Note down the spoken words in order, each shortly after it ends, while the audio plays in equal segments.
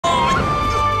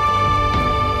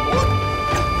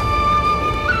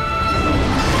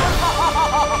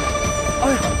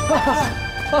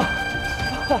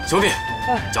兄弟，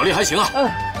脚力还行啊。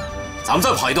咱们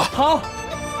再跑一段。好，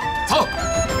走。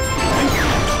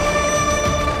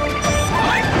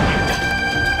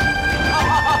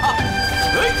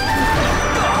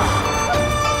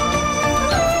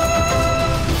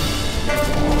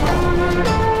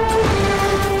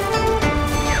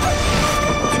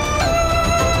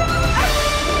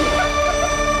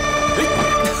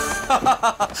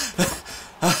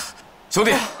兄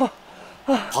弟，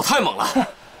跑太猛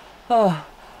了！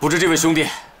不知这位兄弟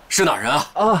是哪人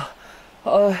啊？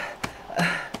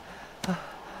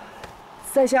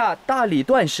在下大理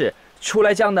段氏，初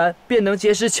来江南便能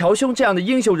结识乔兄这样的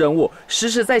英雄人物，实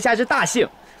是在下之大幸。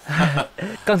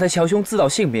刚才乔兄自导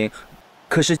姓名，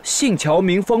可是姓乔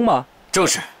名风吗？正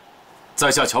是，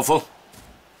在下乔峰。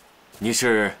你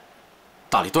是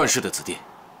大理段氏的子弟，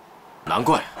难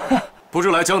怪，不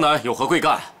知来江南有何贵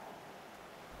干？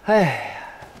哎，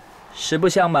实不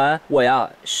相瞒，我呀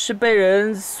是被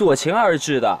人所擒而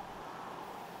至的。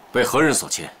被何人所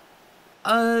擒？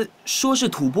说是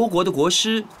吐蕃国的国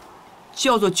师，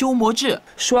叫做鸠摩智，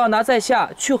说要拿在下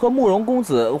去和慕容公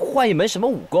子换一门什么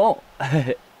武功。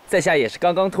在下也是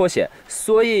刚刚脱险，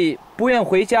所以不愿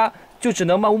回家，就只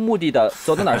能漫无目的的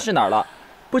走到哪儿是哪儿了。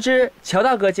不知乔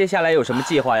大哥接下来有什么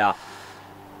计划呀？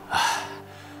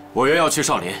我原要去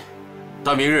少林，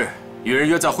但明日与人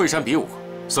约在惠山比武，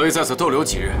所以在此逗留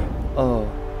几日。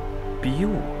比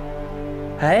武？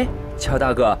哎，乔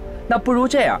大哥，那不如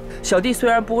这样，小弟虽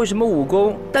然不会什么武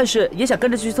功，但是也想跟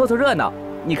着去凑凑热闹，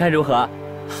你看如何？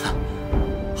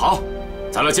好，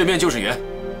咱俩见面就是缘。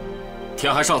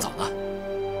天还尚早呢，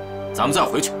咱们再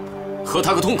回去，喝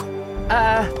他个痛快。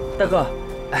哎，大哥，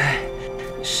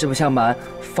实不相瞒，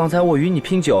方才我与你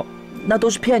拼酒，那都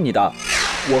是骗你的。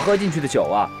我喝进去的酒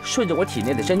啊，顺着我体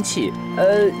内的真气，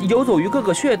游走于各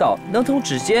个穴道，能从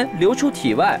指尖流出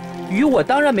体外，与我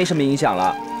当然没什么影响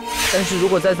了。但是如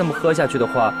果再这么喝下去的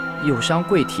话，有伤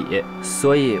贵体，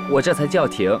所以我这才叫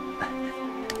停。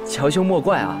乔兄莫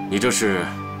怪啊。你这是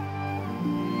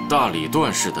大理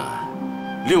段氏的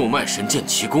六脉神剑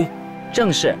奇功？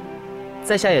正是，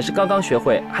在下也是刚刚学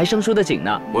会，还生疏的紧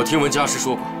呢。我听闻家师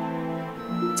说过，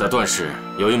在段氏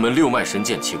有一门六脉神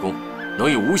剑奇功，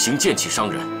能以无形剑气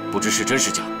伤人，不知是真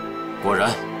是假。果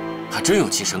然，还真有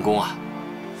其神功啊！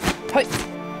嘿，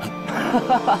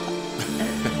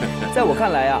在我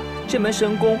看来啊，这门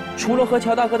神功除了和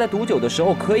乔大哥在赌酒的时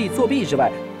候可以作弊之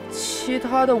外，其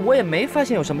他的我也没发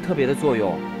现有什么特别的作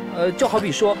用。就好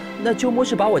比说，那鸠摩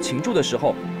智把我擒住的时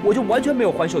候，我就完全没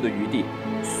有还手的余地。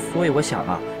所以我想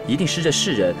啊，一定是这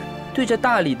世人对这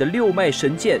大理的六脉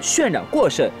神剑渲染过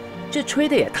甚，这吹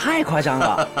的也太夸张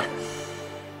了。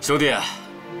兄弟，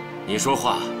你说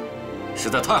话实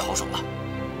在太豪爽了。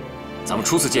咱们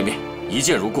初次见面，一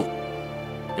见如故，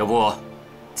要不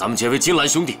咱们结为金兰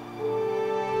兄弟？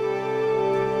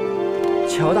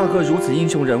乔大哥如此英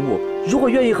雄人物，如果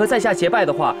愿意和在下结拜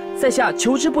的话，在下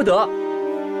求之不得。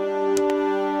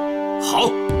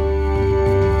好。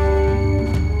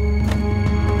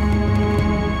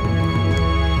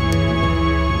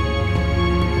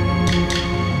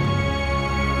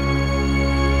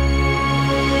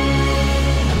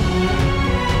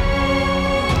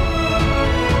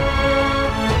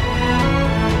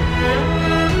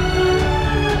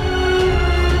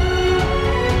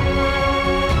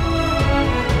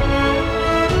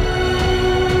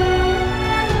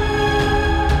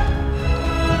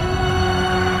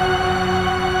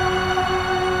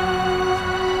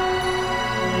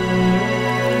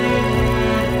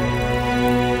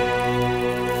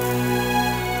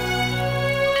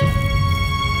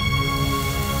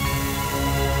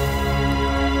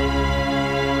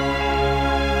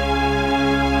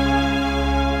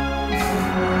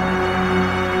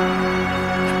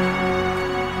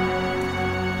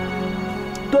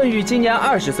段誉今年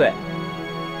20岁，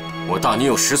我大你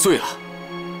有10岁了。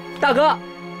大哥，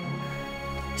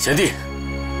贤弟，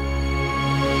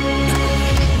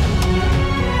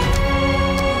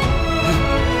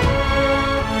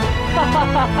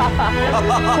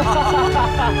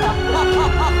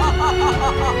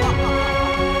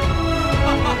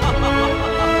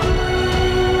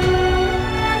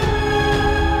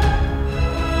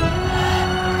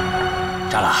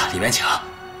长老，里面请。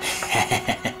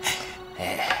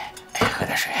喝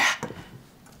点水，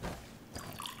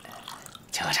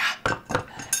请喝茶。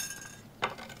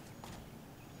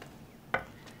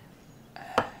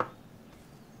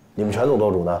你们全总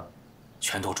舵主呢？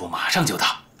全舵主马上就到，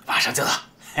马上就到。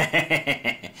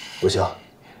不行，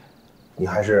你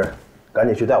还是赶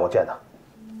紧去带我见他。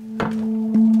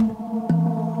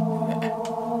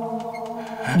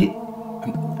你，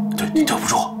对不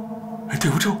住，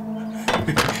对不住。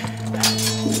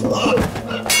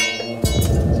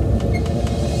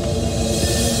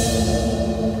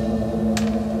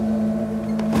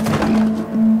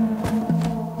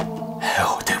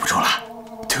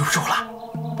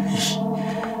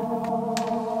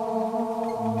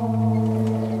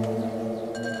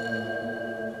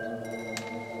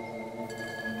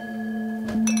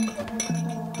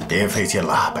别费劲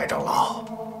了，白长老，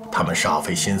他们煞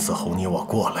费心思哄你我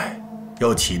过来，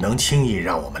又岂能轻易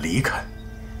让我们离开？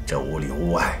这屋里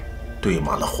屋外堆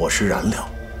满了火石燃料，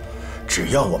只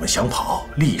要我们想跑，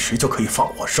立时就可以放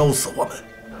火烧死我们。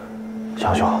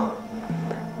小兄，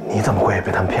你怎么会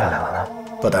被他们骗来了呢？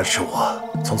不但是我，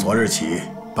从昨日起，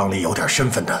帮里有点身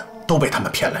份的都被他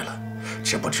们骗来了，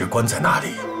只不知关在哪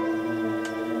里。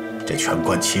这全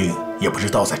冠清也不知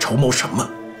道在筹谋什么，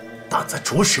胆子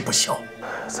着实不小。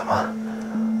怎么，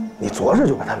你昨日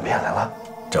就被他们骗来了？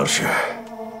正是。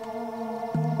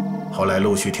后来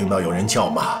陆续听到有人叫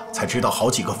骂，才知道好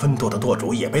几个分舵的舵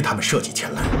主也被他们设计前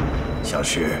来，想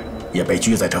是也被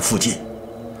拘在这附近。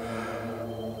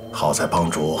好在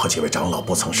帮主和几位长老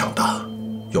不曾上当，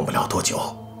用不了多久，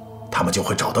他们就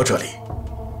会找到这里，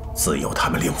自有他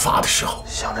们领罚的时候。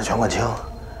想着全冠清，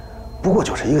不过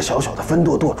就是一个小小的分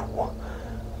舵舵主，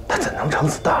他怎能成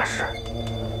此大事，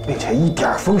并且一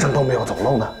点风声都没有走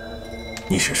漏呢？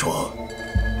你是说，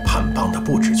叛帮的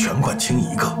不止全冠清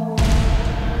一个？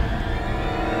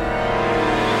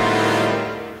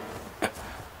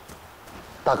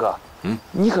大哥，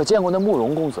你可见过那慕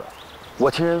容公子？我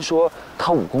听人说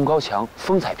他武功高强，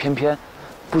风采翩翩，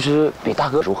不知比大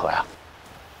哥如何呀？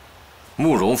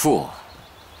慕容复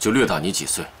就略大你几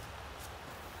岁，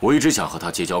我一直想和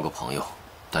他结交个朋友，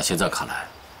但现在看来，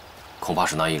恐怕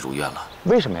是难以如愿了。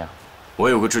为什么呀？我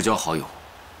有个至交好友，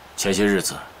前些日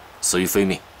子死于非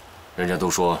命，人家都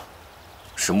说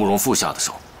是慕容复下的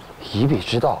手。以彼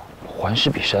之道，还施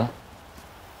彼身。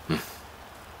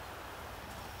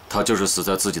他就是死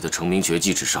在自己的成名绝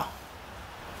技之上。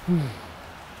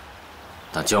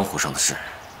但江湖上的事，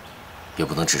也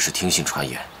不能只是听信传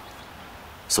言，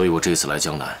所以我这次来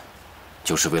江南，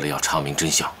就是为了要查明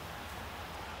真相。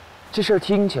这事儿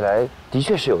听起来的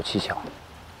确是有蹊跷。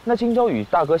那今朝与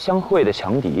大哥相会的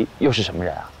强敌又是什么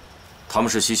人啊？他们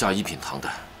是西夏一品堂的，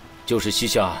就是西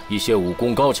夏一些武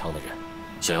功高强的人，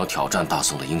想要挑战大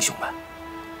宋的英雄们，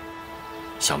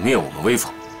想灭我们威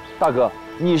风。大哥，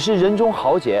你是人中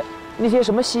豪杰，那些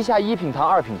什么西夏一品堂、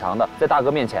二品堂的，在大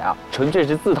哥面前啊，纯粹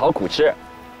是自讨苦吃。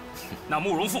那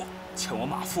慕容复欠我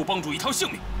马副帮主一条性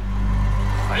命，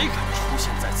还敢出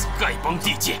现在此丐帮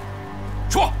地界？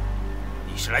说，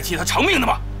你是来替他偿命的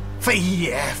吗？非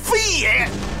也，非也！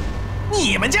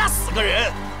你们家死个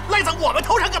人，赖在我们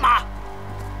头上干嘛？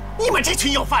你们这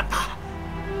群要饭的，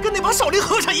跟那帮少林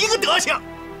和尚一个德行，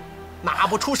拿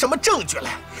不出什么证据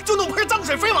来，就弄盆脏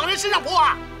水非往人身上泼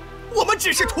啊！我们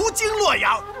只是途经洛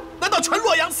阳，难道全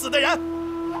洛阳死的人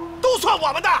都算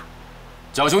我们的？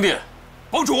蒋兄弟，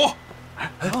帮主，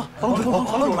帮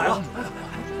主来了！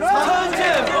参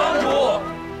见帮主。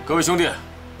各位兄弟，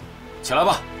起来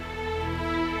吧。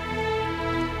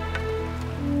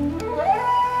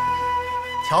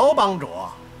乔帮主，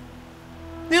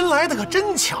您来的可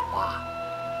真巧啊！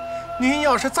您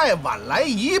要是再晚来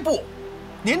一步，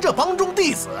您这帮中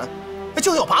弟子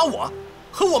就要把我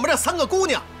和我们这3个姑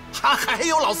娘，还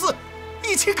有老四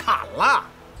一起砍了，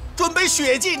准备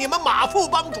血祭你们马副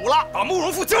帮主了。把慕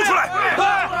容复交出来！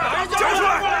交出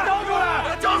来！交出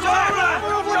来！交出来！慕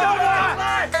容复交出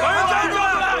来！把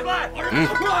人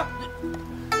交出来！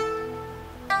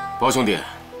包兄弟，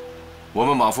我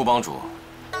们马副帮主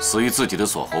死于自己的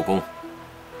锁喉功，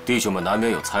弟兄们难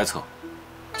免有猜测，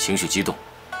情绪激动。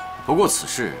不过此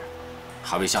事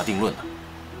还未下定论呢，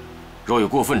若有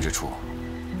过分之处，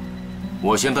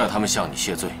我先代他们向你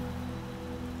谢罪。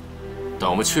但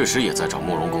我们确实也在找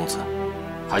慕容公子，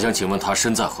还想请问他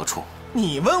身在何处？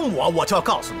你问我，我就要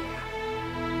告诉你，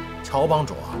乔帮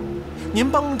主，您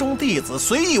帮中弟子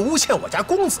随意诬陷我家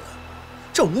公子，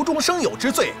这无中生有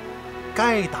之罪，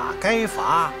该打该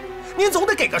罚，您总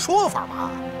得给个说法吧？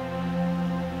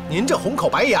您这红口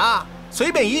白牙，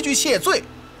随便一句谢罪，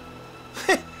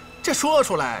嘿，这说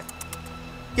出来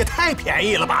也太便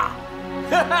宜了吧？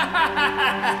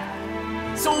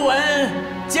素闻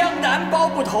江南包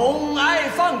不同，爱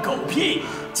放狗屁。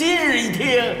今日一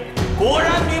听，果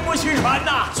然名不虚传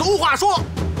呐。俗话说，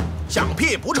响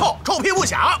屁不臭，臭屁不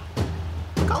响。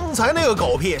刚才那个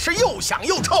狗屁是又响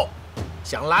又臭，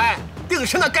想来定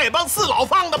是那丐帮四老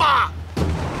放的吧？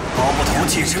包不同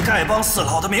既是丐帮四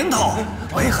老的名头，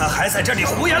为何还在这里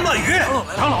胡言乱语？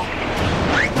长老，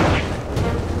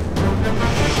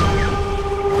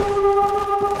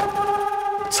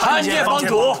参见帮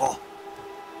主。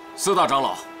4大长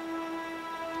老，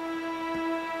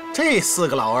这4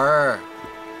个老儿，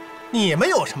你们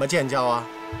有什么见教啊？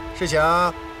是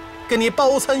想跟你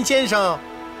包参先生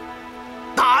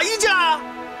打一架？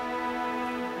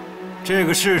这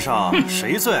个世上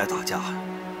谁最爱打架呀？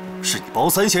是你包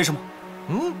三先生吗？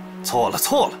错了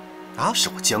啊！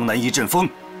是我江南一阵风，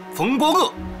风波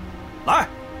恶。来，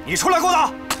你出来给我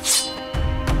打！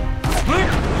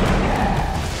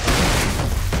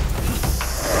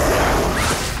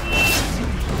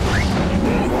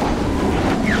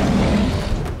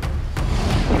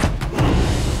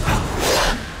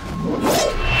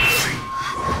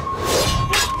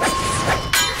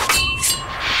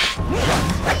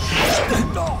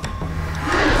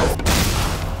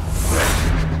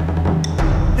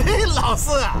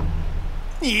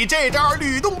这招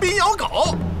吕洞宾咬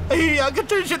狗，哎呀，可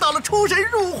真是到了出神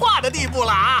入化的地步了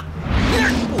啊！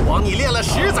不枉你练了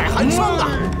10载寒霜啊！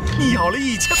你咬了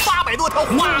1800多条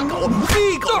花狗、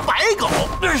黑狗、白狗，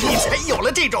你才有了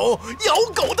这种咬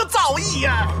狗的造诣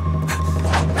呀！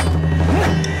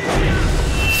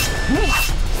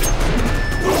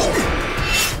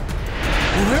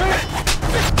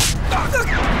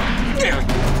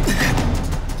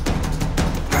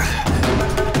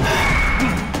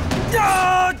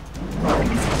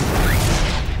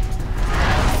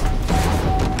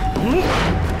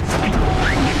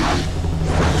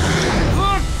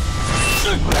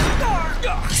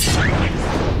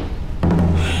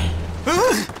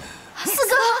四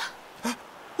哥，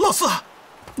老四，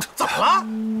怎么了？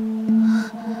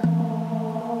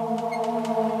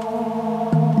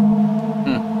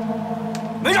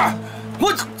没事，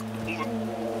我。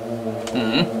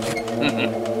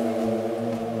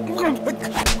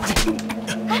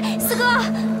哎，四哥，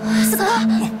四哥，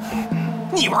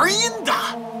你玩阴的？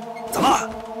怎么，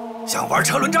想玩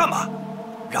车轮战吗？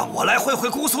让我来会会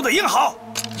姑苏的英豪。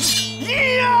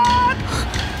呀！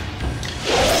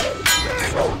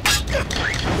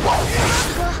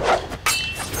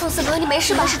宋四哥，你没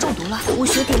事吧？是中毒了。武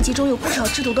学典籍中有不少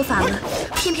制毒的法门，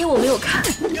偏偏我没有看。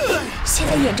现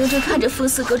在眼睁睁看着风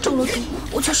四哥中了毒，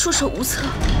我却束手无策。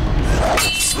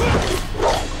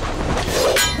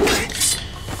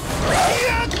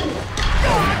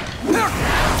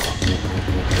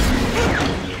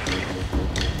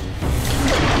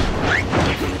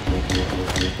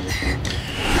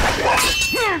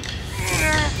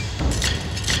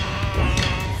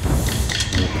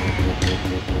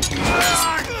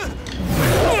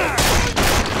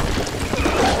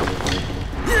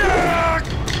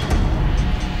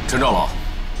陈长老，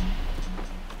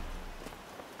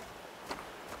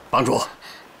帮主，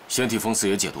先替风四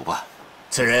爷解毒吧。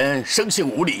此人生性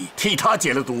无礼，替他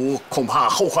解了毒，恐怕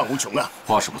后患无穷啊。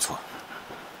话是不错，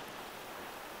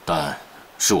但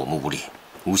是我们无礼，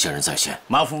诬陷人在先。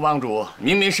马副帮主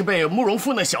明明是被慕容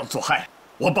复那小子所害，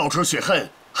我报仇雪恨，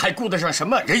还顾得上什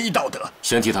么仁义道德？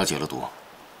先替他解了毒，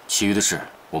其余的事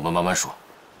我们慢慢说。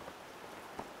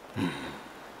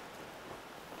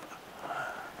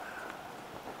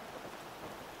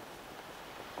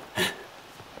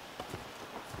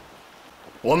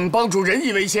我们帮主仁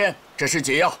义为先，这是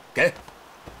解药，给。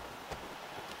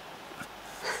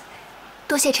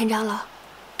多谢陈长老，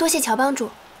多谢乔帮主。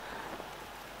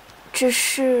只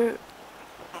是，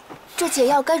这解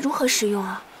药该如何使用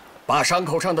啊？把伤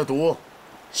口上的毒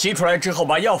吸出来之后，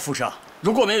把药敷上。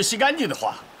如果没有吸干净的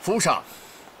话，敷上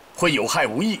会有害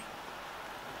无益。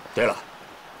对了，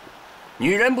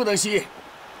女人不能吸。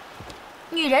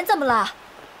女人怎么了？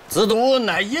此毒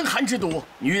乃阴寒之毒，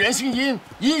女人性阴，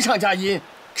阴上加阴，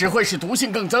只会使毒性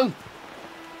更增。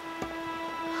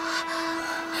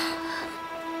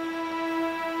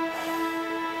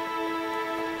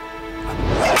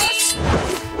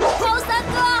黄三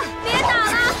哥，别打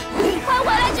了，快回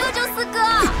来救救四哥！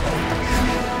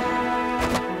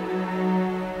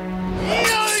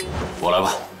我来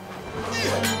吧。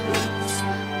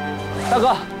大哥，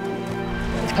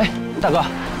哎，大哥。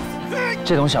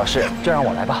这种小事就让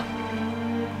我来吧。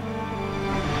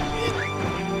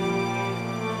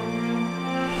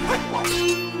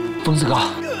疯子哥，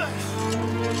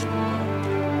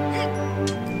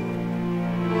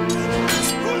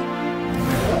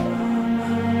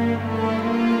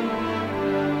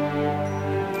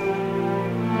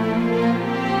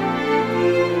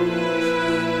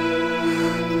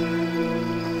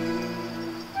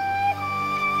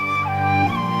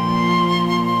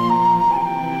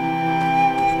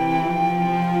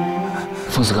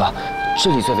疯子哥，这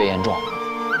里最为严重。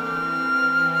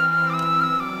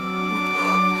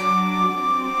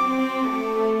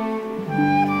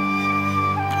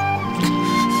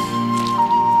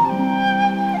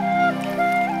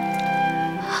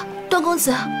段公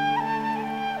子，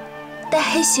待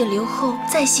黑血流后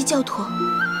再息较妥。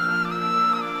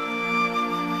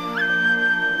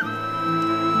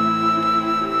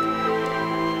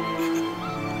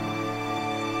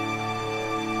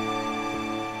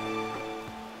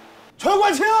全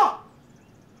冠清，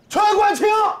全冠清，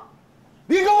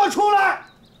你给我出来！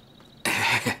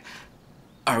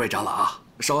二位长老，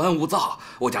稍安勿躁，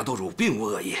我家舵主并无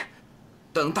恶意。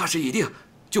等大事已定，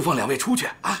就放两位出去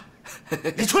啊！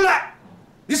你出来！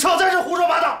你少在这胡说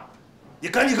八道！你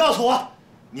赶紧告诉我，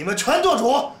你们全舵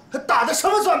主还打的什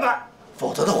么算盘？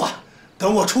否则的话，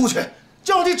等我出去，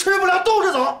叫你吃不了兜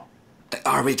着走。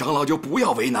二位长老就不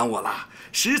要为难我了，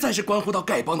实在是关乎到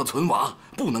丐帮的存亡，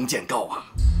不能见告啊！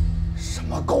什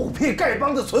么狗屁丐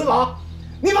帮的存亡？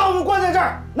你把我们关在这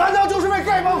儿，难道就是为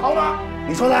丐帮好吗？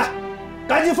李春来，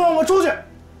赶紧放我们出去，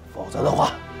否则的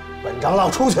话，本长老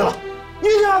出去了，一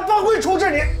定按帮规处置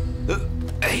你。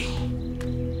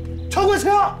陈国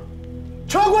清，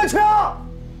陈国清，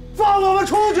放我们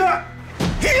出去！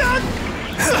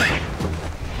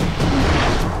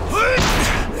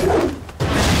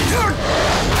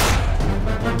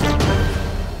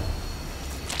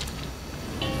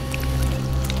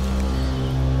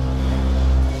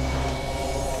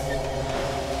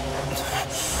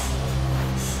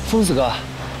疯子哥，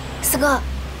四哥，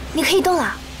你可以动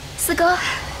了。四哥，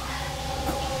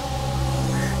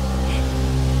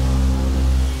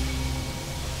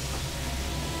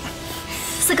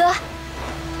四哥，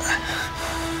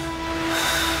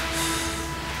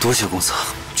多谢公子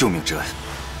救命之恩。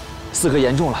四哥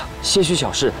严重了，些许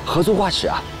小事，何足挂齿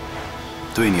啊！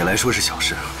对你来说是小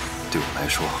事，对我来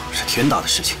说是天大的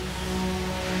事情。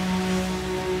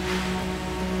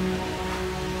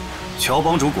乔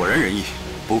帮主果然仁义，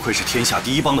不愧是天下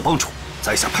第一帮的帮主，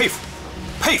在下佩服，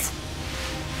佩服。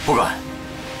不敢。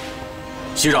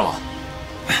西长老，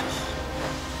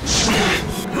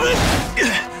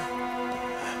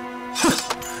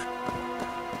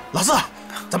老四，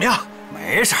怎么样？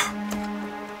没事儿。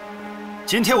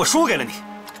今天我输给了你，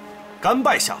甘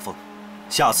拜下风。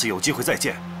下次有机会再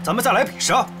见，咱们再来比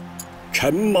试啊！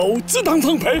陈某自当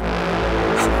奉陪。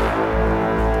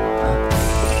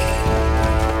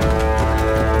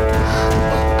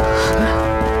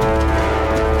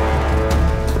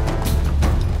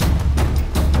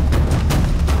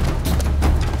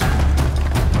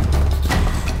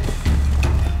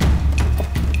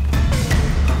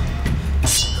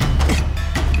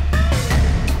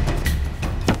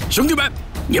兄弟们，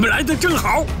你们来得正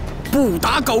好，不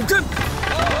打狗阵。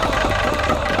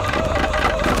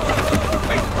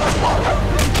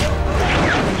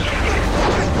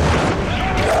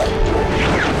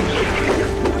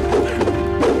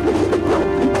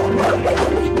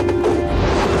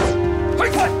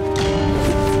快！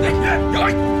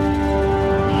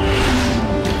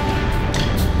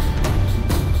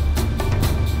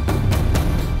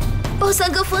包三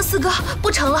哥、风四哥，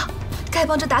不成了，丐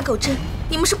帮这打狗阵，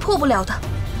你们是破不了的，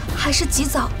还是及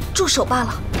早住手罢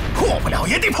了。破不了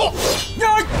也得破！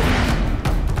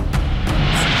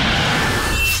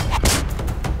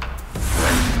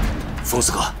风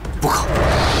四哥，不可！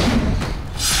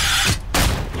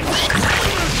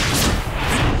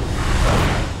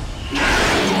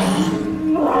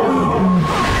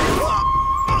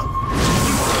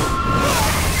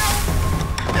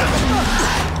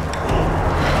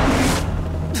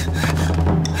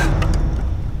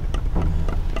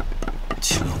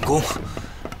青龙功，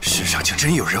世上竟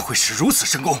真有人会使如此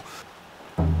神功！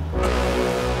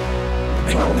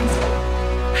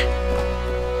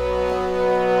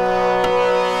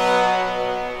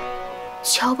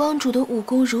乔帮主的武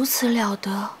功如此了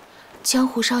得，江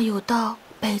湖上有道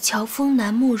北乔峰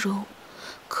南慕容，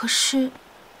可是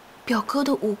表哥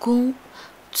的武功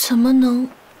怎么能？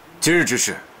今日之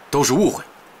事都是误会，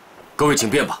各位请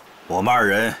便吧。我们二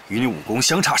人与你武功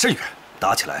相差甚远，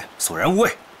打起来索然无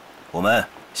味。我们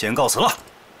先告辞了。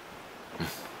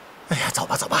哎呀，走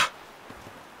吧走吧。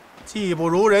技不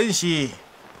如人兮，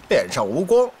脸上无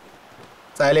光；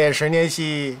再练10年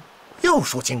兮，又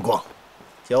输金光。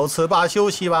就此罢休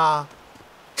息吧，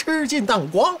吃尽淡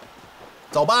光。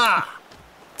走吧。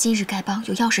今日丐帮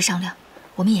有要事商量，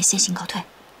我们也先行告退。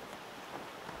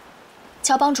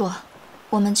乔帮主，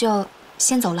我们就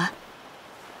先走了。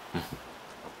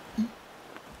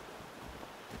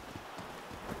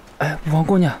哎，王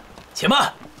姑娘，且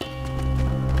慢。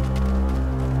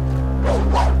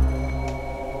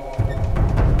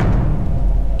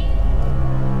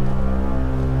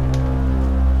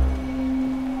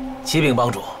启禀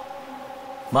帮主，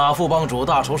马副帮主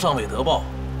大仇尚未得报，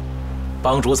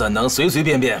帮主怎能随随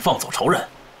便便放走仇人？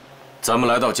咱们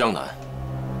来到江南，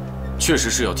确实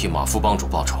是要替马副帮主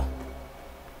报仇，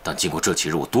但经过这几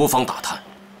日我多方打探，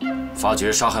发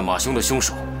觉杀害马兄的凶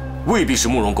手未必是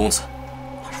慕容公子。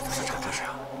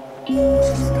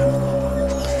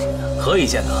何以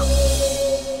见得？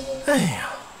哎呀，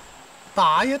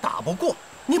打也打不过，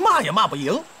你骂也骂不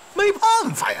赢，没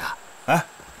办法呀。哎，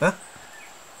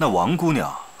那王姑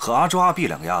娘和阿周、阿碧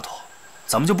2个丫头，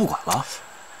咱们就不管了。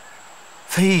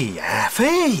非也，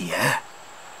非也。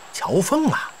乔峰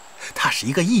啊，他是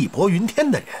一个义薄云天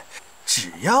的人，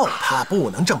只要他不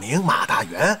能证明马大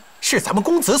元是咱们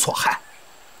公子所害，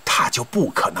他就不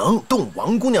可能动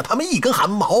王姑娘他们一根汗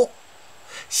毛。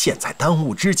现在当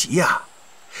务之急呀，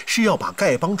是要把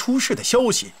丐帮出事的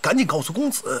消息赶紧告诉公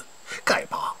子。丐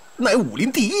帮乃武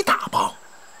林第1大帮，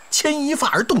牵一发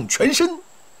而动全身，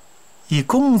以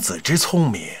公子之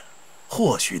聪明，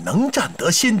或许能占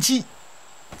得先机。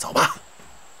走吧。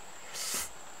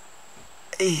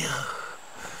哎呀，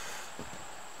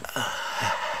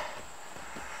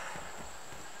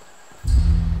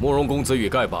慕容公子与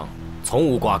丐帮从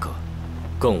无瓜葛，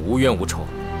更无冤无仇。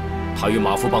他与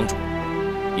马夫帮主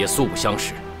也素不相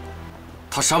识，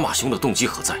他杀马兄的动机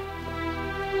何在？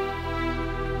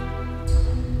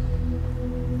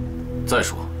再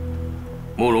说，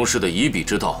慕容氏的以彼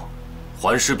之道，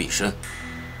还施彼身，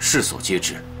世所皆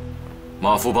知。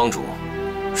马夫帮主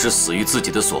是死于自己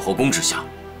的锁喉功之下，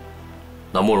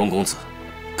那慕容公子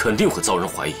肯定会遭人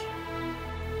怀疑。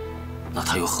那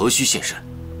他又何须现身？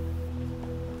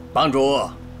帮主，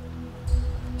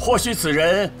或许此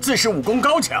人自恃武功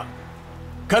高强，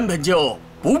根本就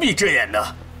不必遮掩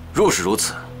的。若是如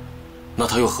此，那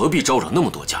他又何必招惹那么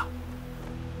多家？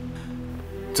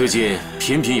最近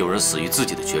频频有人死于自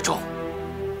己的绝招。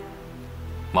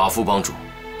马夫帮主、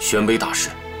玄卑大师，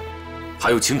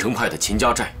还有青城派的秦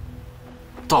家寨，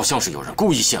倒像是有人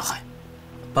故意陷害。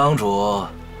帮主，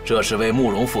这是为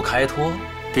慕容复开脱？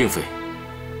并非。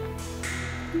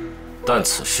但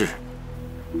此事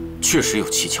确实有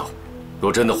蹊跷。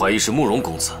若真的怀疑是慕容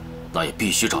公子，那也必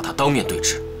须找他当面对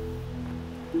质。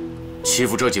欺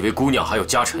负这几位姑娘还有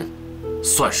家臣，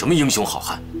算什么英雄好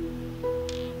汉？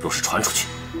若是传出去，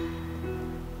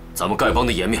咱们丐帮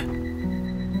的颜面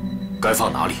该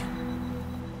放哪里？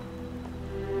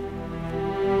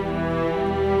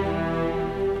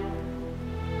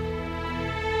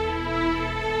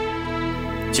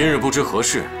今日不知何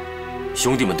事，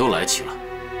兄弟们都来齐了。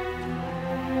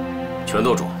全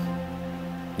斗主，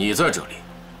你在这里，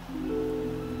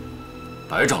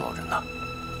白长老人呢？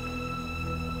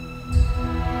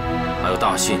还有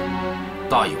大信、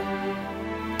大勇、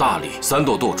大力三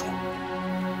斗舵主，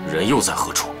人又在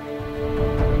何处？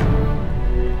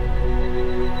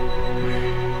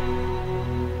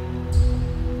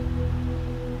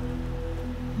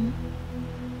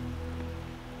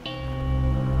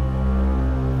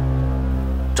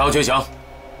张全祥，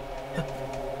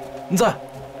你在？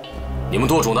你们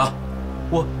舵主呢？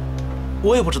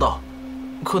我也不知道，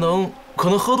可能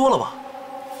喝多了吧。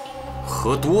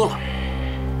喝多了？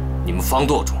你们方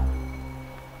舵主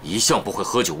一向不会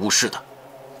喝酒误事的。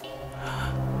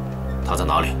他在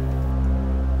哪里？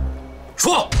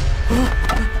说！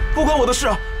不关我的事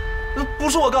啊，不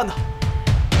是我干的。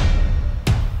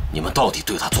你们到底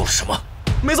对他做了什么？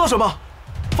没做什么，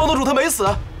方舵主他没死，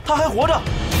他还活着。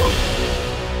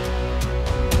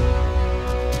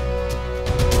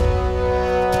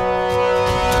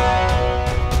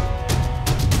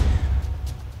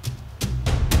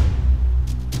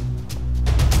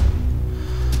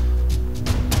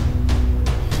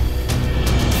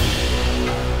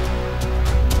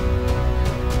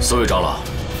四位长老，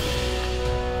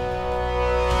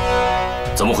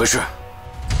怎么回事？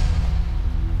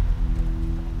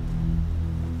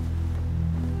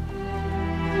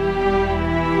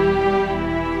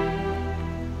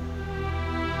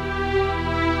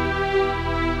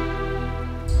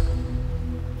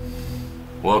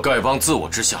我丐帮自我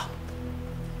之下，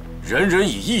人人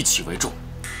以义气为重。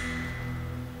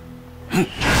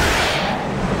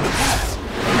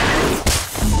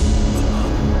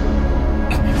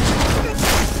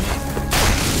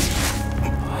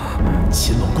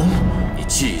秦老公，你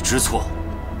记忆之错，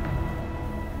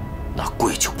那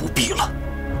跪就不必了。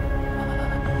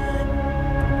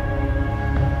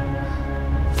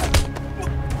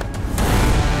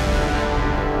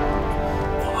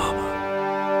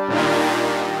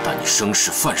但你生事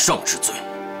犯上之罪，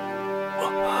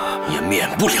也免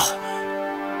不了。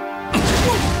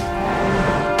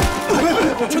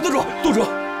全舵主，舵主，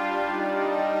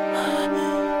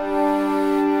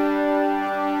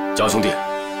江兄弟。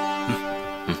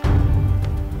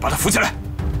把他扶起来！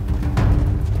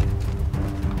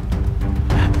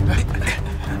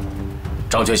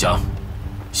张全祥，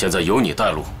现在由你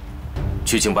带路，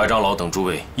去请白长老等诸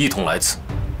位一同来此。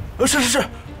是。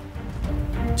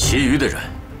其余的人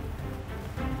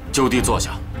就地坐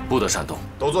下，不得擅动。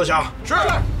都坐下。是。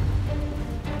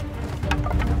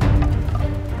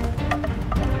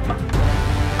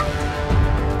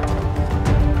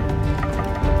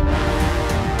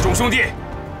众兄弟，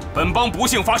本帮不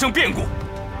幸发生变故。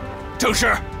正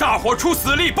是大伙出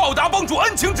死力报答帮主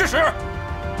恩情之时，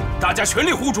大家全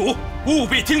力护主，务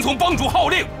必听从帮主号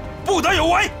令，不得有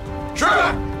违。是。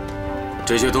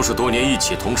这些都是多年一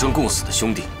起同生共死的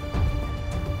兄弟，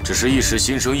只是一时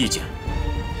心生意见，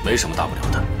没什么大不了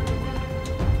的。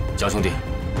江兄弟，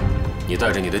你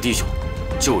带着你的弟兄，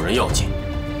救人要紧，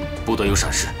不得有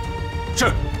闪失。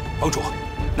是，帮主，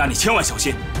那你千万小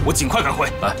心，我尽快赶回。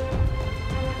来。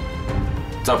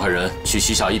再派人去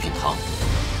西夏一品堂，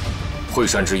会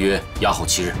山之约押后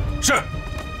7日。是。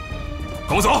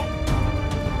跟我走。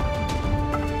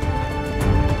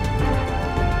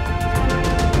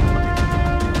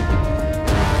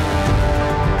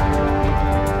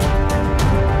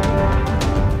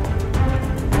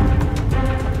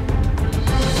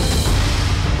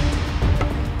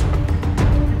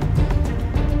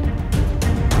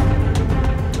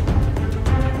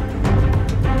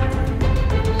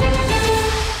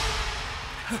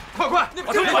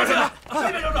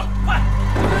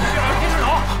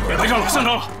 向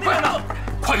长老，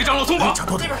快给长老通报！蒋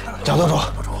督主，蒋督主，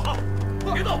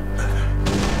别动！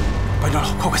班长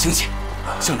老，快醒起！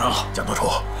向长老，蒋督主，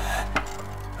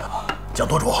蒋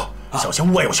督主，小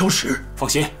心屋外有消食。放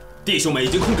心，弟兄们已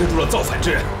经控制住了造反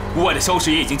之人，屋外的消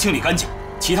食也已经清理干净，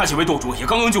其他几位舵主也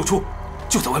刚刚救出，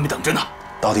就在外面等着呢。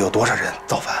到底有多少人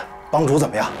造反？帮主怎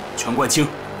么样？全冠清，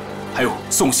还有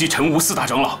宋西、陈吴4大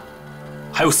长老，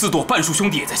还有4舵半数兄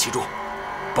弟也在其中。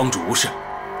帮主无事。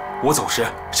 我走时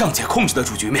尚且控制得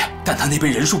住局面，但他那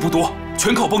边人数不多，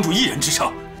全靠帮主一人支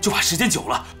撑，就怕时间久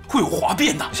了会有哗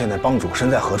变的。现在帮主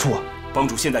身在何处啊？帮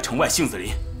主现在城外杏子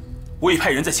林，我已派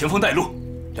人在前方带路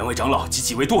，2位长老及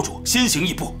几位舵主先行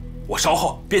一步，我稍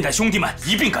后便带兄弟们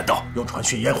一并赶到。用传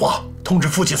讯烟花通知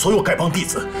附近所有丐帮弟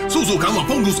子，速速赶往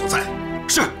帮主所在。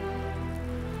是。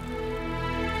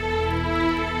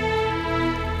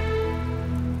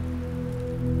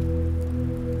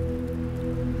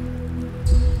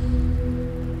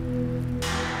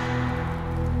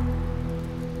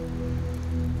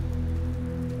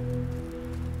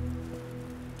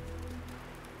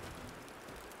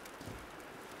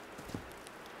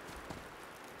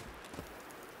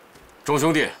 众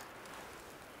兄弟，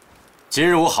今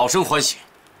日我好生欢喜，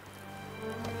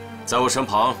在我身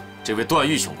旁这位段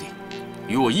誉兄弟，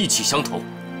与我意气相投。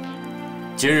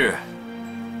今日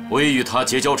我也与他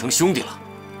结交成兄弟了。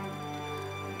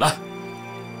来，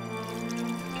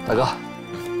大哥。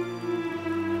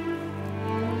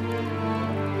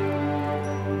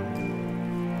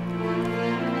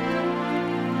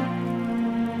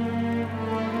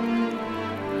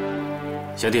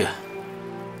贤弟。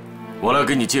 我来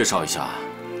给你介绍一下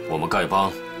我们丐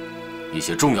帮一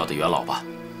些重要的元老吧。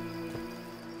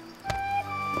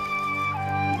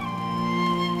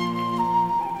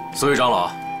4位长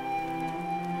老，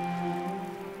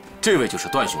这位就是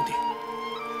段兄弟，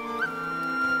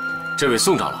这位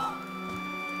宋长老，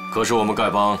可是我们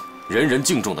丐帮人人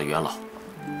敬重的元老。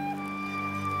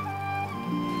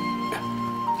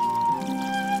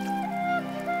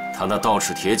他那倒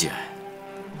齿铁剪，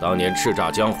当年叱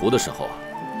咤江湖的时候。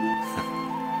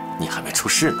 你还没出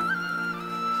世呢，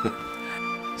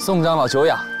宋长老久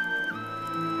仰。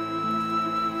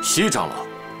西长老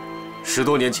，10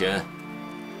多年前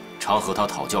常和他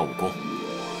讨教武功。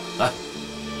来，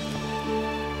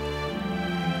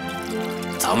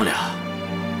咱们俩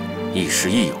亦师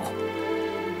亦友，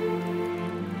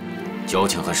交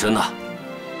情很深呐。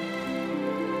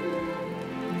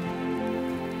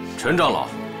陈长老，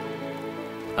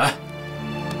来。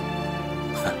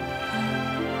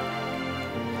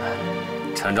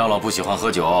 陈长老不喜欢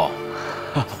喝酒，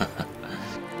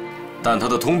但他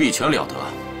的通臂拳了得，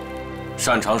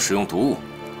擅长使用毒物，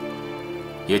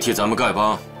也替咱们丐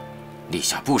帮立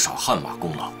下不少汗马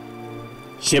功劳。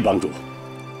谢帮主。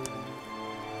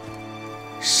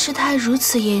事态如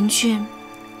此严峻，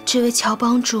这位乔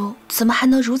帮主怎么还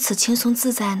能如此轻松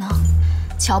自在呢？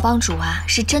乔帮主啊，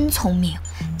是真聪明，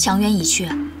强援已去，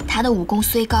他的武功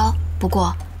虽高，不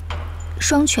过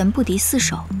双拳不敌4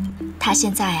手。 他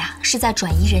现在啊，是在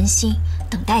转移人心，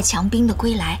等待强兵的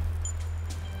归来。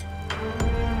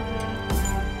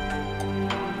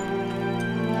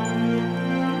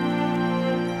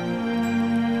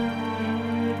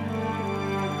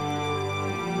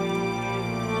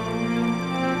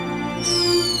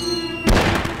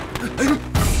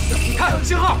看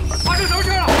信号，发生什么事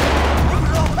了？我不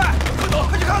知道，快走，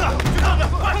快去看看，去看看，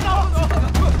快走！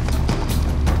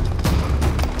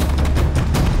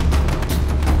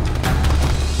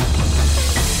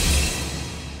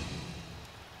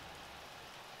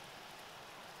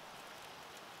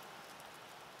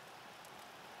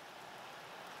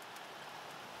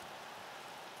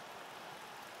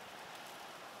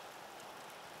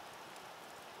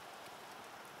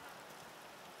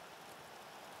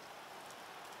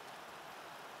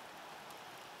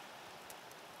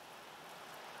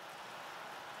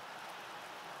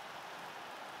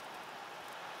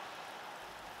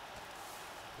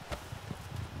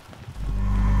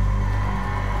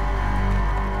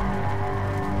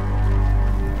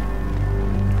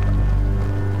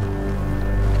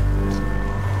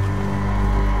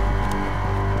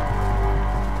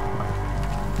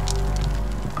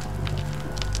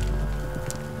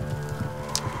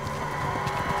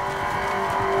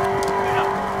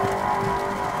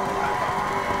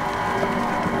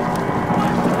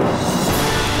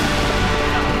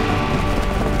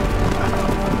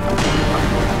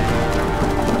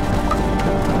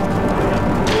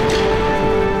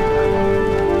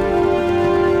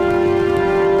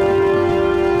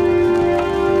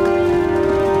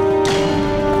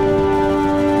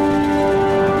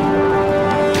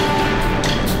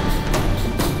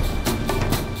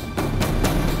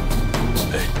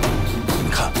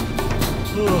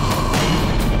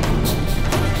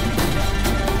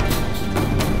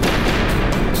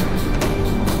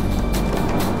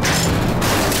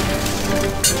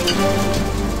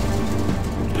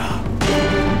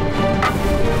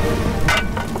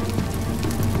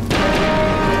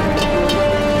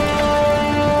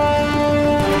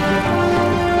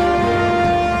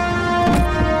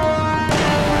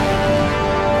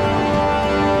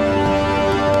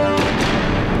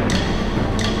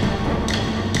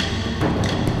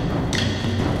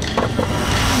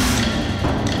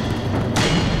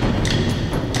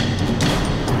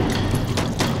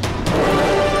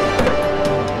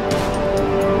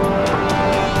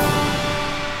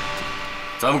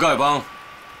咱们丐帮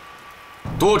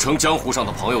多承江湖上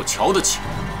的朋友瞧得起，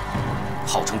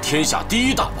号称天下第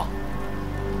一大帮。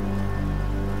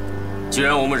既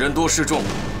然我们人多势众，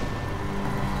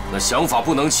那想法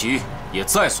不能齐也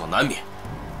在所难免。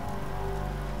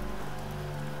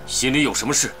心里有什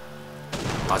么事，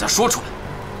大家说出来，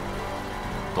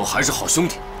都还是好兄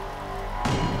弟。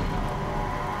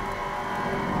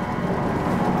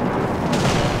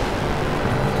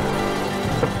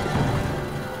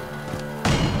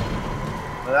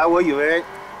 本来我以为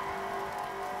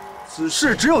此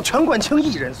事只有全冠清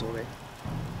一人所为，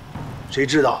谁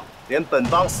知道连本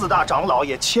帮4大长老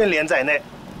也牵连在内。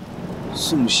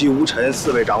宋西、吴尘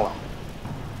4位长老，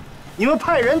你们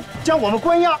派人将我们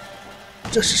关押，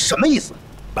这是什么意思？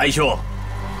白兄，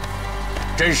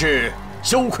真是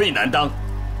羞愧难当。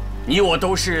你我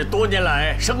都是多年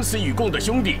来生死与共的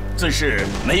兄弟，自是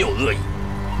没有恶意。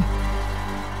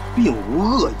并无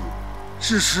恶意，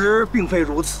事实并非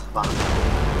如此吧？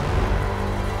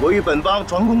 我与本帮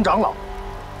传功长老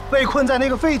被困在那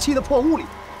个废弃的破屋里，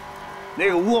那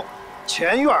个屋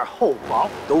前院后房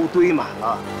都堆满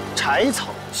了柴草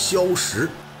硝石。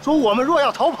说我们若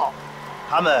要逃跑，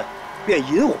他们便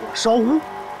引火烧屋。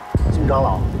宋长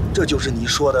老，这就是你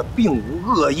说的并无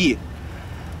恶意。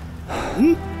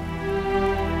嗯，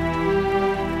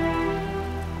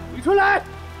李春来，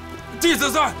弟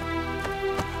子在。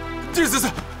弟子在，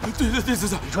弟子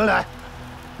在。李春来，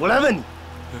我来问你。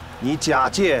 你假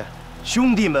借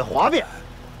兄弟们哗变，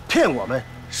骗我们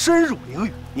深入灵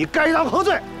域，你该当何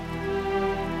罪？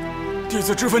弟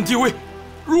子知分低微，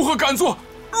如何敢做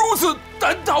如此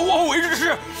胆大妄为之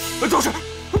事？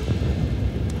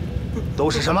都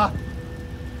是什么？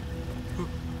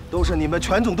都是你们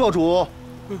全总舵主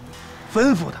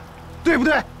吩咐的，对不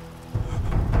对？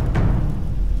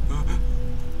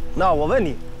那我问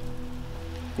你，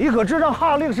你可知道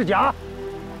号令是假？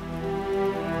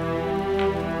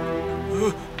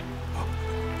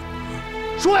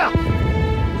 说呀！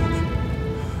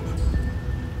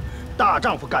大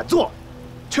丈夫敢做，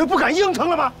却不敢应承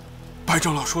了吗？白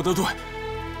长老说得对，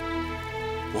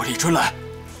我李春兰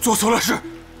做错了事，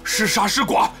是杀是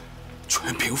剐，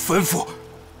全凭吩咐，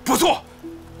不做。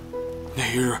那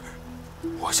一日，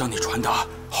我向你传达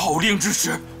号令之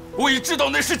时，我已知道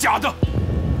那是假的。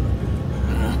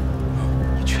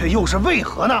你却又是为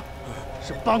何呢？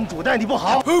是帮主待你不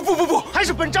好？不，还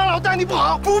是本长老待你不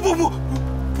好？不。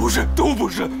 不是，都不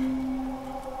是。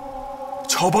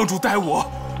乔帮主待我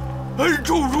恩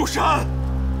重如山，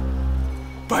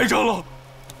白长老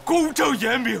公正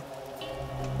严明，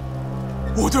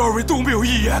我对2位都没有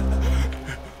一言。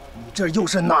你这又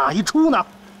是哪一出呢？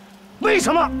为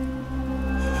什么？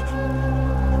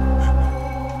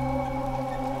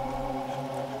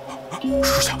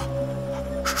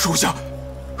属下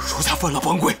犯了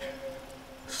帮规，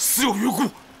死有余辜。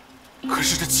可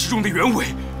是这其中的原委。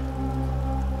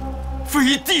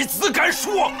 非弟子敢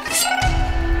说。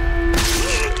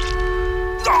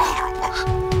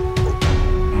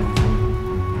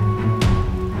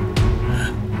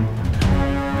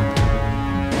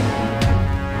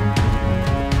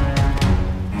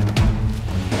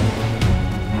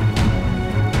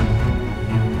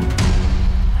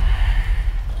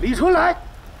李春来，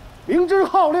明知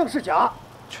号令是假，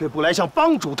却不来向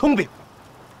帮主通禀，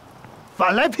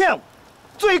反来骗我，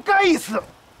罪该一死。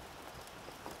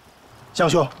 相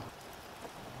兄，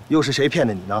又是谁骗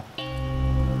的你呢？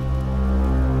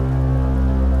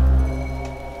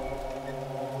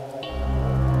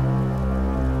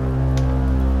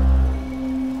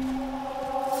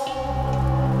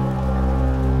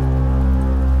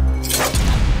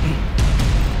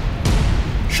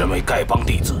身为丐帮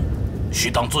弟子，须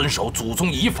当遵守祖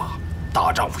宗遗法，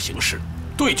大丈夫行事，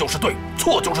对就是对，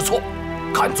错就是错，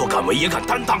敢作敢为也敢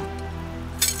担当。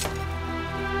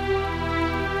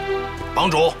 帮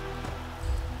主，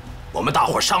我们大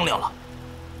伙商量了，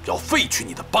要废去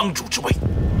你的帮主之位。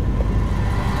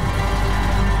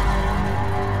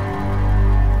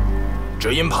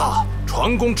只因怕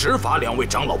传功执法2位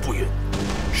长老不允，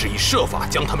是以设法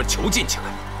将他们囚禁起来。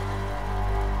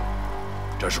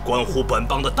这是关乎本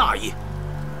帮的大业，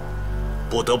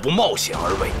不得不冒险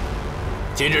而为。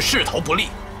今日势头不利，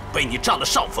被你占了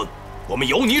上风，我们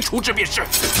由你处置便是。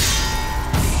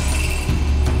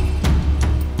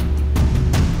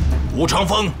吴长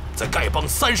风在丐帮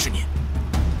30年，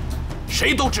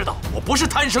谁都知道我不是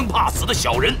贪生怕死的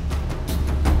小人。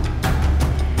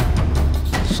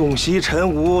宋西、陈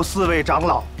武4位长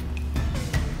老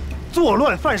作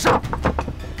乱犯上，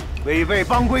违背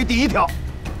帮规第1条。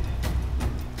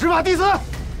执法弟子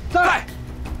在。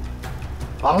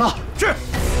绑了。是。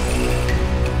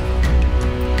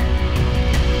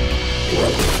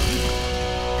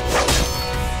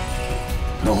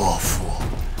懦夫！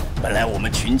本来我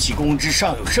们群起攻之，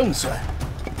尚有胜算。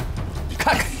你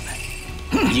看看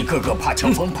你们，一个个怕乔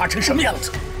峰怕成什么样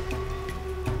子？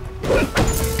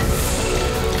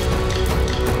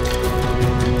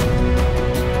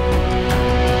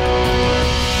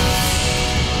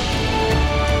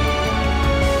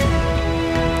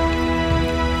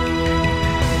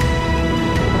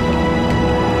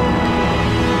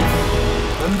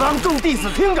本帮众弟子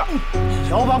听着，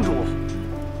乔帮主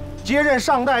接任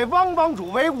上代汪帮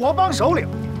主为我帮首领，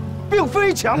并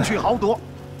非强取豪夺，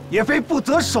也非不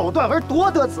择手段而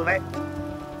夺得此位，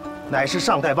乃是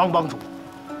上代汪帮主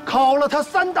考了他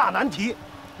3大难题，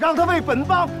让他为本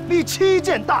帮立7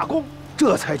件大功，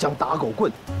这才将打狗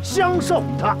棍相授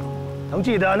于他。曾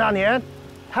记得那年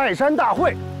泰山大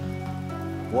会，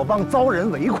我帮遭人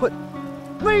围困，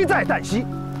危在旦夕，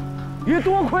也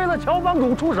多亏了乔帮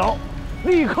主出手，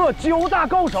立刻9大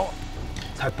高手，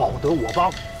才保得我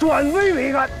帮转危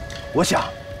为安。我想，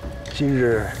今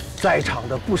日在场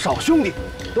的不少兄弟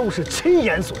都是亲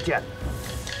眼所见的。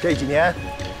这几年，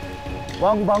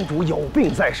汪帮主有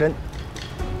病在身，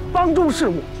帮中事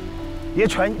务也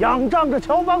全仰仗着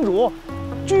乔帮主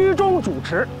居中主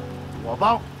持，我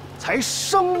帮才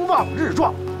声望日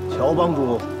壮。乔帮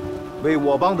主为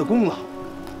我帮的功劳，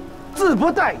自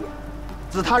不待言。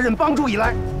自他任帮主以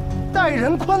来，待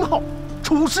人宽厚，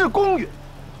处事公允，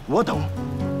我等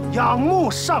仰慕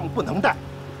尚不能待，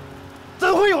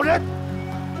怎会有人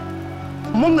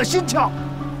蒙了心窍，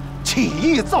起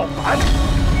义造反？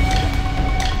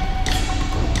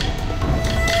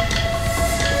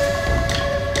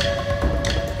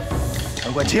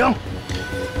陈冠清，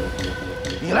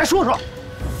你来说说。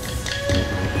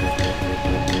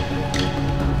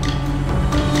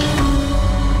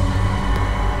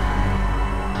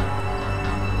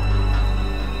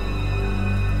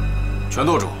全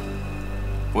舵主，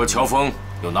我乔峰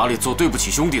有哪里做对不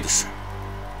起兄弟的事，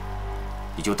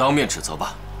你就当面指责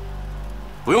吧，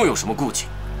不用有什么顾忌。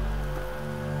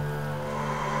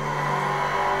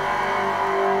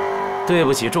对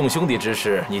不起众兄弟之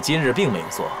事，你今日并没有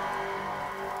做，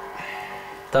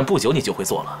但不久你就会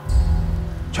做了。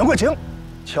全冠清，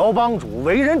乔帮主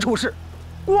为人处事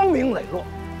光明磊落，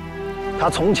他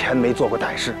从前没做过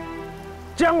歹事，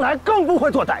将来更不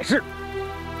会做歹事。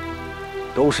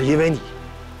都是因为你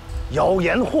妖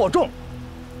言惑众，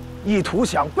意图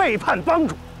想背叛帮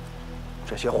主。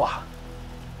这些话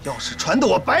要是传到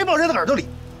我白毛人的耳朵里，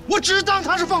我只当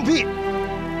他是放屁，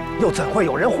又怎会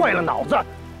有人坏了脑子，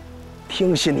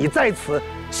听信你在此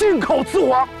信口雌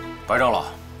黄？白长老，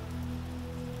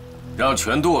让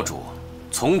全舵主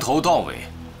从头到尾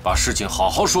把事情好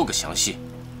好说个详细。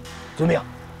遵命。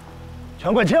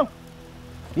全冠清，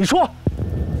你说。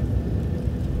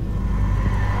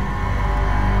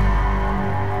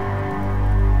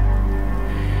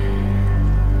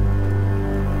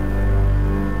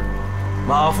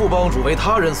马副帮主为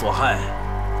他人所害，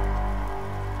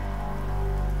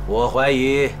我怀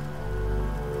疑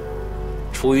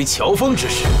出于乔峰之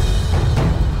事。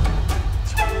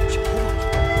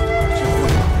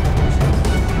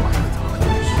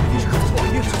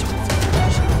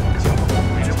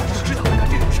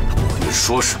你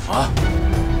说什么？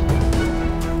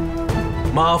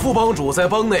马副帮主在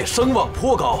帮内声望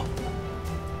颇高，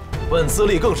问资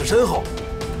历更是深厚，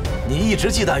你一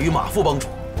直忌惮于马副帮主，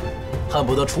恨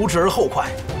不得除之而后快，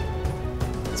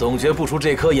总觉不出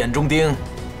这颗眼中钉，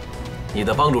你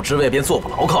的帮主之位便坐不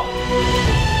牢靠。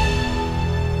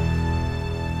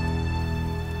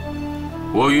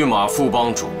我与马副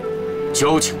帮主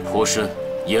交情颇深，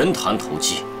言谈投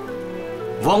机。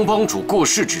汪帮主过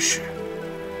世之时，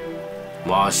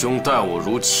马兄待我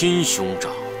如亲兄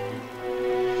长。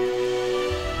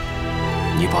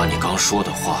你把你刚说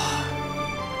的话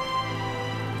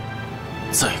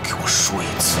再给我说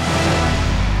一次。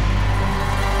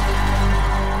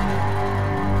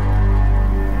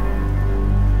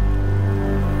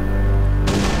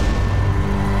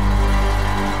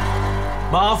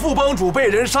马副帮主被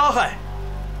人杀害，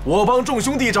我帮众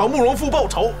兄弟找慕容复报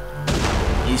仇，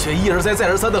你却一而再再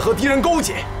而三的和敌人勾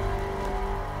结。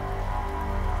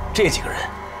这几个人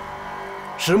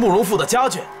是慕容复的家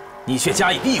眷，你却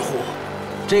加以庇护；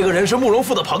这个人是慕容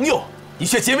复的朋友，你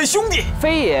却结为兄弟。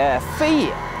非也，非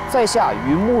也，在下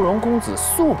与慕容公子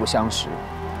素不相识。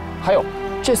还有，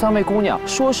这3位姑娘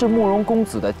说是慕容公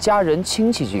子的家人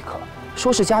亲戚即可，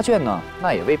说是家眷呢，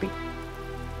那也未必。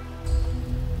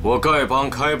我丐帮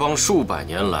开帮数百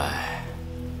年来，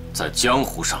在江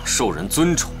湖上受人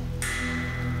尊崇，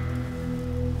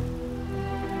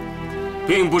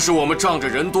并不是我们仗着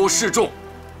人多势众，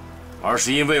而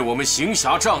是因为我们行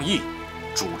侠仗义，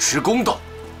主持公道。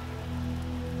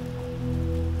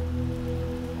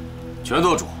全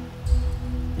舵主，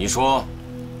你说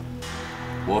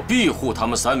我庇护他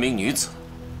们3名女子，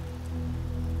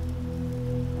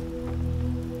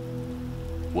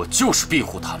我就是庇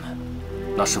护他们，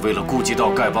那是为了顾及到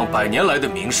丐帮100年来的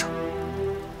名声。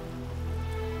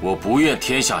我不愿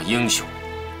天下英雄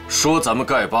说咱们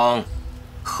丐帮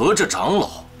合着长老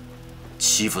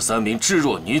欺负3名稚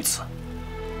弱女子。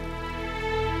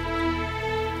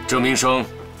这名声，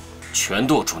全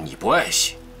舵主你不爱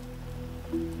惜，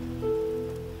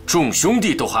众兄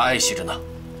弟都还爱惜着呢。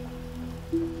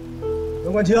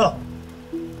任冠清，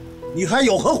你还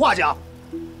有何话讲？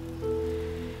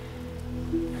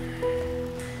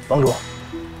帮主，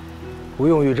不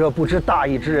用与这不知大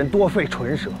义之人多费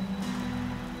唇舌，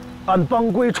按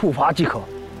帮规处罚即可。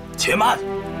且慢，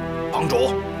帮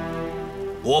主，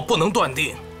我不能断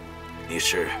定你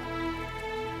是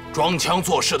装腔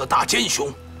作势的大奸雄，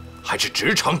还是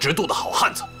直肠直肚的好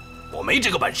汉子。我没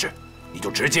这个本事，你就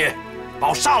直接把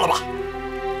我杀了吧。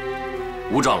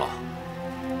吴长老，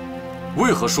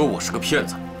为何说我是个骗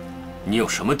子？你有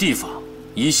什么地方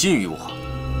疑心于我？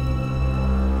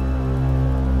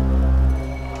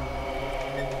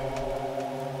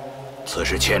此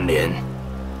事牵连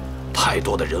太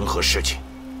多的人和事情，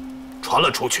传了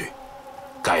出去，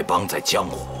丐帮在江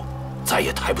湖再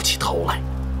也抬不起头来，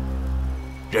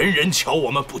人人瞧我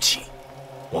们不起。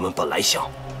我们本来想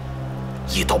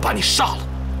一刀把你杀了，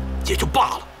也就罢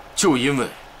了。就因为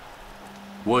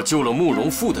我救了慕容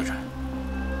复的人，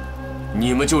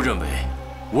你们就认为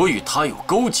我与他有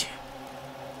勾结？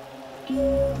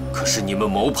可是你们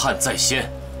谋叛在先，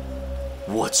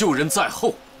我救人在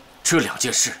后，这2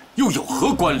件事又有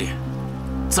何关联？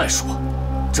再说，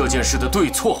这件事的对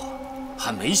错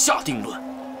还没下定论。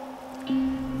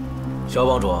萧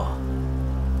帮主，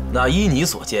那依你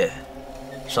所见，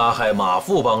杀害马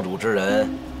副帮主之人，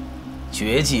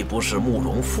绝技不是慕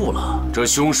容复了。这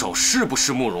凶手是不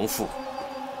是慕容复，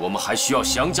我们还需要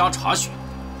详加查询。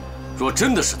若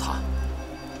真的是他，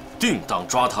定当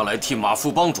抓他来替马副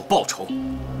帮主报仇；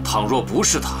倘若不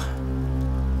是他，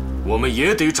我们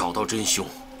也得找到真凶。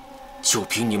就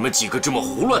凭你们几个这么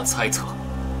胡乱猜测，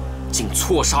竟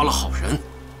错杀了好人，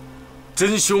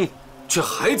真凶却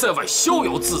还在外逍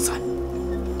遥自在，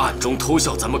暗中偷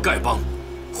笑咱们丐帮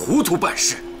糊涂办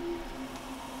事。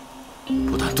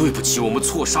不但对不起我们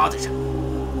错杀的人，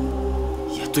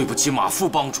也对不起马副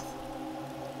帮主，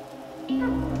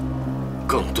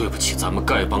更对不起咱们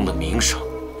丐帮的名声。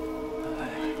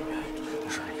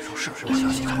你说是不是？我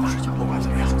相信看事情，不管怎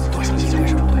么样，都相信这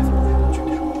是对的。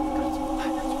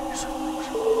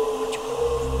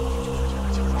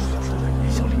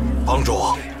帮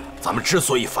主，咱们之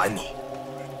所以烦你，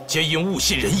皆因误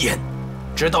信人言，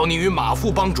知道你与马副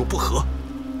帮主不和，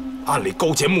暗里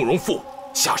勾结慕容复，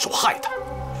下手害他。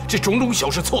这种种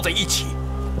小事凑在一起，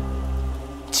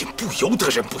竟不由得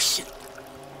人不信。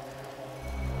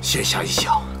现下一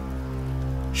想，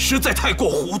实在太过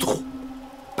糊涂。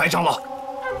白长老，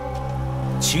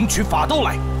请取法刀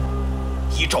来，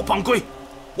依照帮规，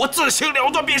我自行了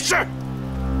断便是。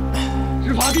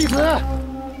执法弟子，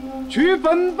取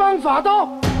本帮法刀。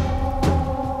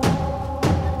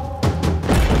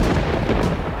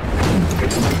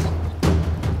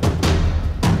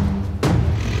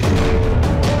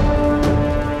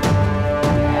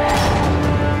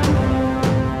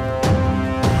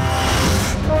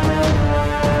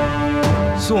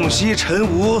宋西、陈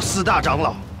吴4大长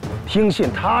老，听信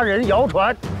他人谣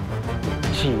传，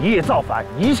起义造反，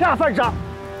以下犯上，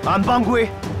按帮规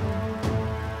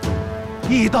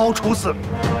一刀处死。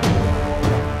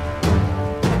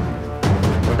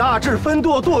大智分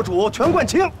舵舵主全冠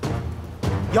清，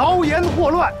谣言祸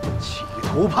乱，企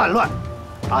图叛乱，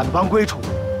按帮规处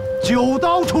9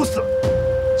刀处死。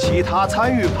其他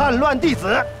参与叛乱弟子，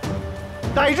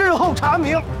待日后查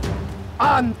明，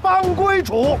按帮规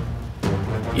处。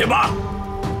也罢，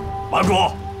帮主，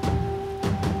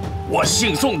我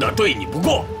姓宋的对你不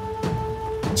过，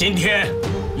今天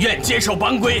愿接受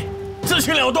帮规，自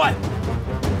行了断。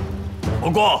不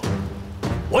过，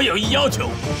我有一要求，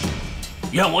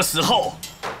愿我死后，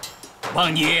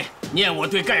望你念我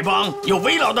对丐帮有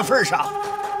为劳的份上，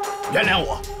原谅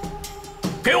我，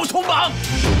给我通绑。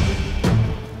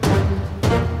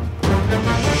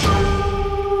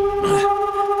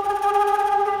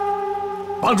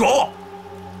帮主，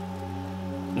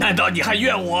难道你还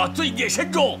怨我罪孽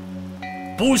深重，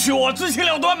不许我自行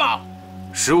了断吗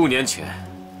？15年前，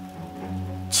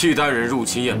契丹人入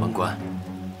侵雁门关，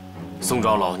宋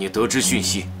长老，你得知讯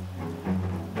息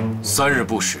，3日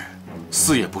不食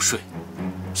，4夜不睡，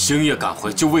星夜赶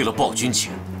回，就为了报军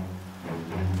情。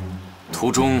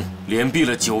途中连毙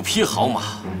了9匹好马，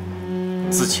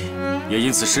自己也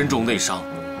因此身中内伤，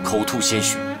口吐鲜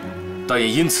血，但也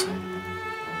因此，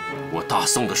我大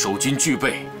宋的守军俱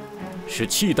备，使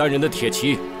契丹人的铁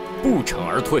骑不逞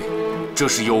而退，这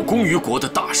是有功于国的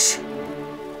大事。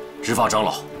执法长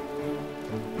老，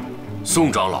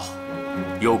宋长老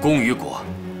有功于国，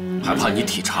还盼你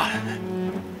体察，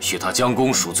许他将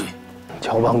功赎罪。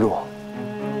乔帮主，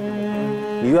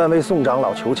你愿为宋长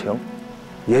老求情，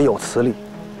也有此理。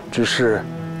只是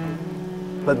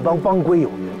本帮帮规有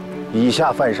云：以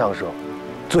下犯上者，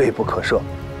罪不可赦，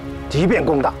即便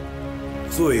攻打，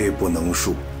罪不能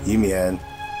恕，以免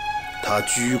他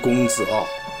居功自傲，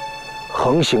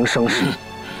横行生事。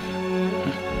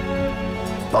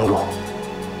帮主，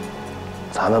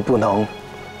咱们不能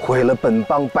毁了本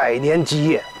帮100年基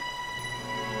业，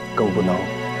更不能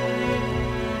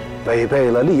违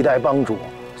背了历代帮主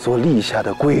所立下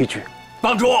的规矩。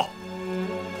帮主，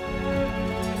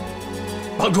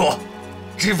帮主，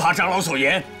执法长老所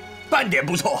言，半点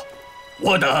不错。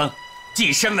我等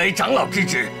既身为长老之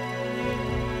职，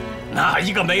哪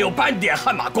一个没有半点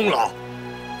汗马功劳？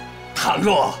倘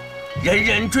若人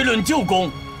人追论旧功，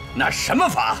那什么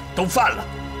法都犯了。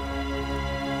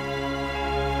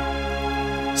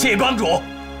谢帮主，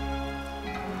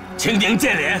请您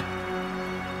见怜，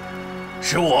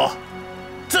使我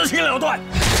自行了断。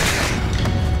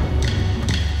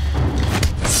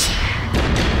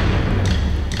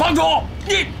帮主，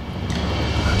你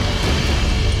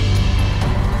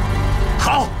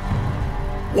好，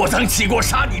我曾起过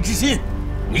杀你之心，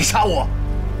你杀我，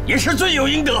也是罪有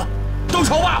应得。动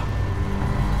手吧！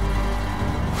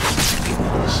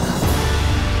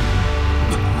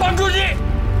帮主你！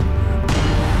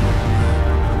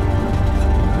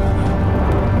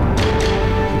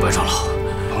白长老，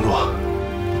帮主，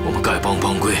我们丐帮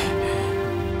帮规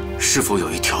是否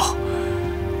有一条：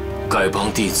丐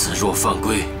帮弟子若犯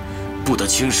规，不得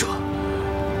轻赦；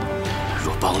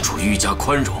若帮主愈加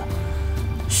宽容，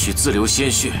需自流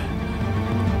鲜血，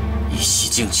以洗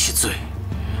净其罪。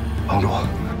帮主，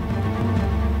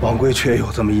帮规确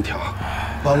有这么一条，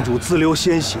帮主自流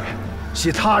鲜血，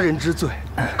洗他人之罪。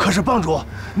可是帮主，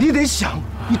你得想，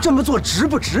你这么做值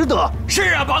不值得？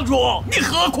是啊，帮主，你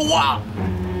何苦啊？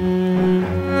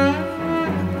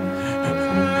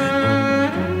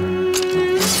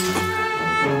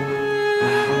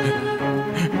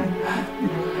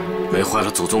没坏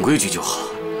了祖宗规矩就好。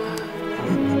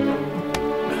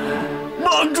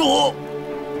帮主。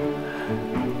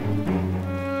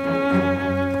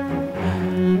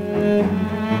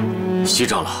西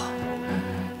长老，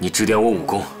你指点我武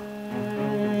功，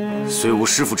虽无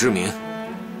师父之名，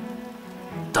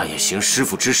但也行师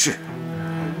父之事。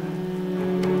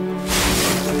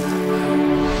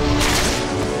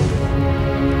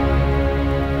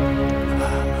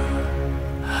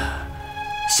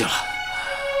行了。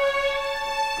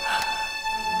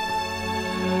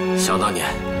想当年，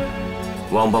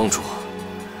汪帮主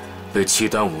被契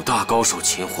丹5大高手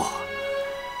擒获，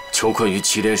囚困于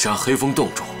祁连山黑风洞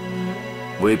中，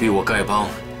威逼我丐帮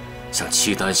向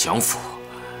契丹降服。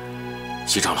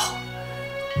西长老，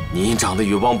你因长得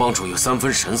与汪帮主有3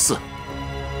分神似，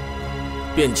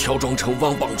便乔装成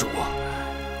汪帮主，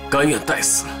甘愿代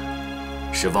死，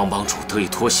使汪帮主得以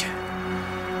脱险。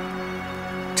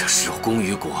这是有功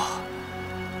于国，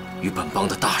与本帮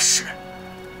的大事。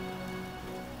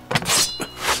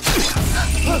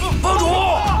帮主，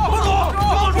帮主，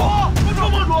帮主，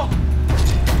帮主！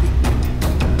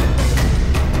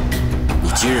你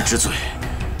今日之罪，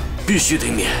必须得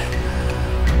免。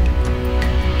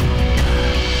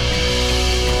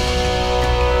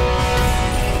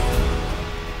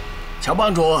乔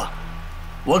帮主，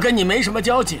我跟你没什么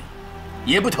交情，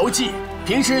也不投机，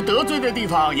平时得罪的地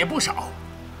方也不少，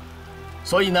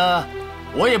所以呢，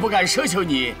我也不敢奢求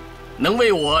你能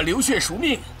为我流血赎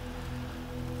命。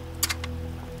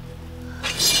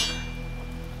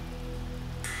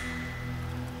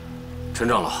陈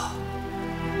长老，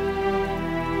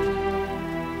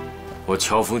我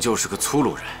乔峰就是个粗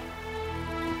鲁人，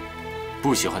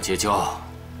不喜欢结交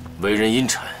为人阴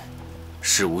沉，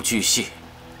事无巨细，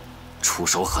出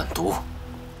手狠毒，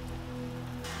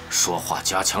说话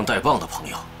夹枪带棒的朋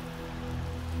友。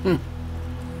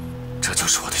这就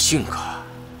是我的性格，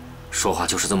说话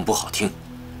就是这么不好听。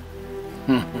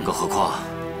更何况，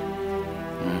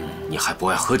你还不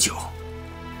爱喝酒，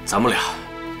咱们俩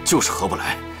就是合不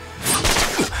来。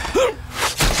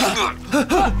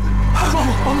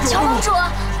乔帮主，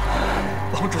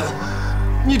帮主，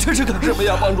你这是干什么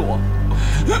呀，帮主？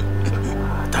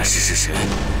但是是谁？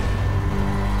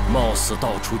貌似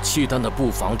到处契丹的布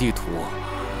防地图。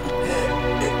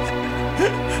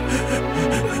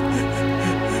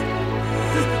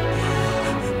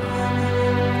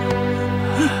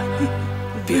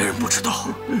别人不知道，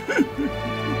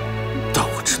但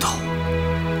我知道。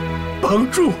帮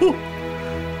主，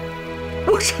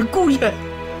我是顾砚，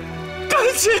感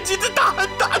谢你的大恩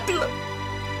大德，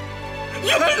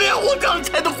原谅我刚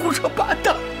才的胡说八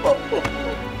道。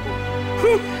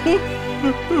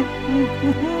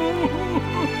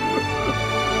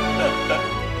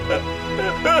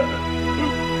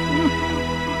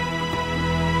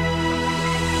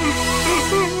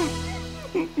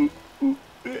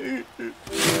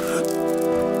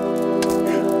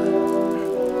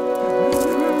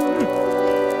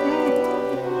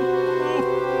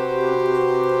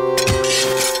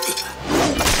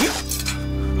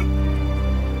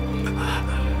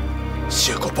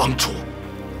谢过帮主。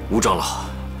吴长老，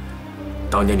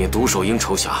当年你独守鹰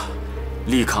愁峡，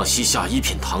力抗西夏一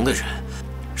品堂的人，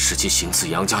是其行刺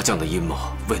杨家将的阴谋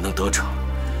未能得逞。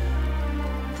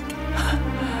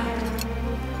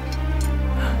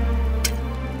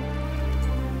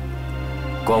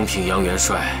光凭杨元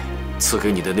帅赐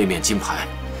给你的那面金牌，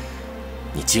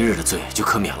你今日的罪就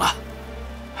可免了。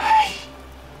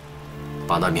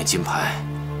把那面金牌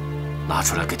拿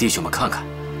出来给弟兄们看看。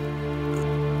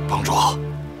帮主，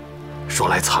说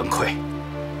来惭愧，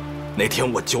那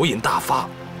天我酒瘾大发，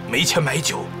没钱买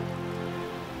酒，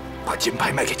把金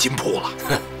牌卖给金铺了。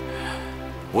哼，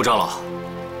吴长老，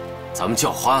咱们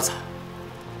叫花子，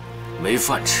没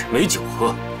饭吃，没酒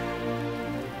喝，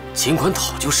尽管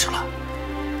讨就是了。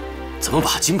怎么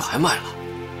把金牌卖了？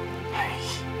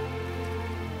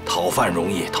讨饭容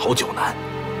易，讨酒难。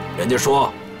人家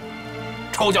说，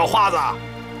臭叫花子，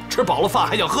吃饱了饭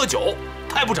还想喝酒，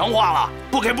太不成话了。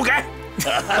不给，不给。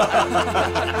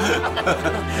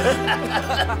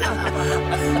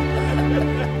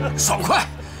爽快，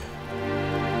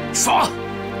爽，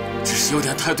只是有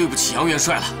点太对不起杨元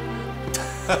帅了。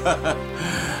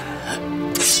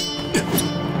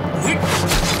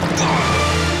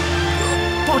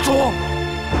帮主，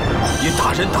你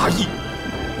大仁大义，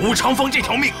武长风这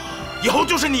条命，以后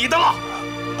就是你的了。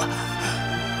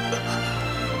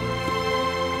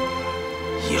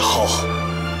以后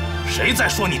谁再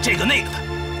说你这个那个的，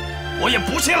我也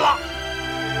不信了。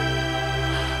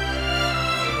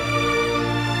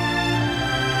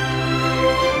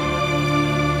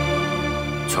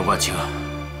全冠清，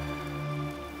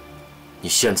你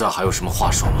现在还有什么话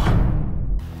说吗？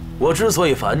我之所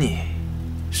以烦你，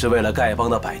是为了丐帮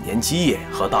的百年基业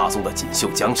和大宋的锦绣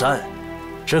江山。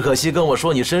只可惜跟我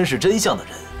说你身世真相的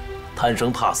人，贪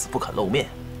生怕死不肯露面。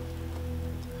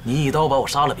你一刀把我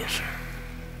杀了便是。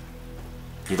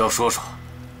你倒说说，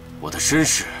我的身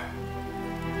世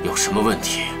有什么问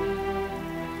题？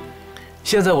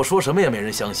现在我说什么也没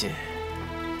人相信，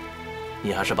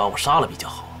你还是把我杀了比较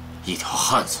好。一条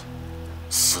汉子，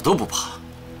死都不怕。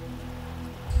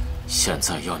现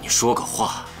在要你说个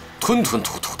话，吞吞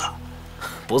吐吐的。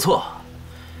不错，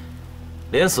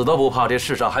连死都不怕，这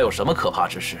世上还有什么可怕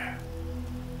之事？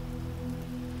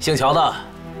姓乔的，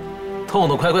痛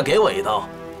痛快快给我一刀，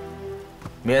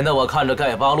免得我看着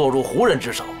丐帮落入胡人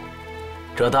之手，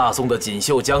这大宋的锦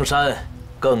绣江山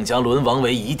更将沦亡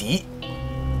为夷狄。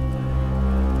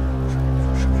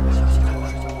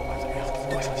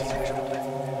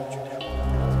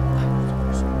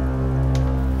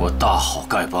我大好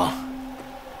丐帮，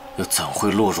又怎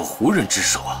会落入胡人之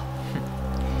手啊？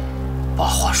把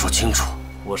话说清楚。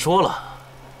我说了，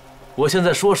我现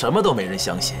在说什么都没人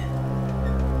相信。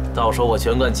到时候我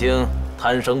全冠清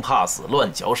贪生怕死，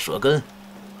乱嚼舌根，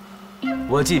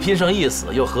我既拼上一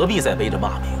死，又何必再背着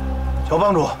骂名？乔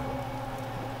帮主，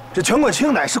这全冠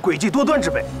清乃是诡计多端之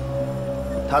辈，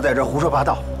他在这胡说八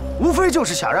道，无非就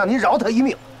是想让您饶他一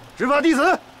命。执法弟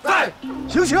子在，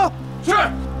行刑。是。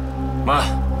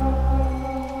慢。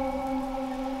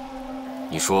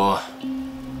你说，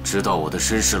知道我的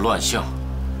身世乱象，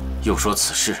又说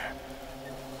此事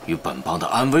与本帮的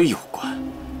安危有关。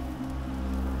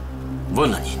问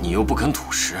了你，你又不肯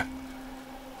吐实，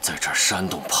在这儿煽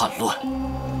动叛乱，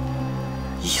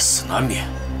一死难免。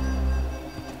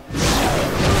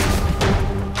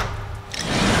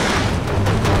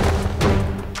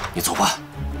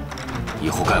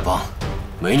丐帮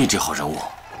没你这号人物。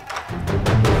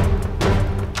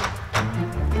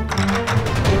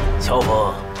乔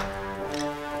峰，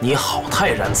你好泰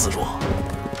然自若。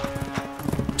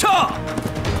撤！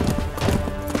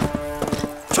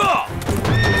撤！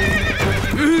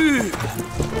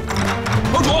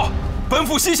帮主，本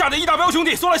府西夏的一大彪兄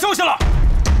弟送来消息了。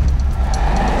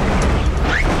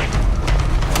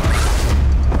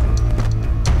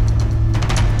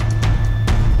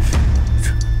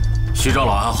徐长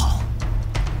老安好。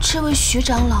这位徐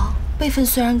长老辈分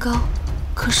虽然高，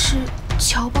可是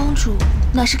乔帮主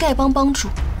乃是丐帮帮主，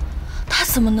他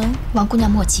怎么能……王姑娘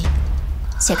莫急，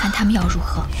且看他们要如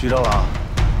何。徐长老，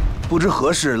不知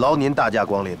何事劳您大驾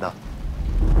光临呢？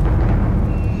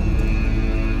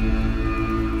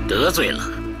得罪了，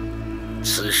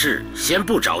此事先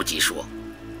不着急说。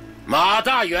马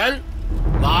大元，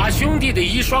马兄弟的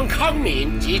遗孀康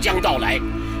敏即将到来，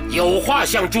有话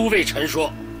向诸位陈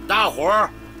说。大伙儿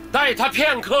待他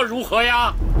片刻如何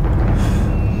呀？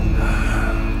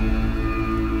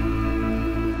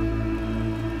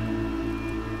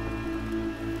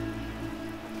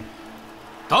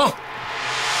等。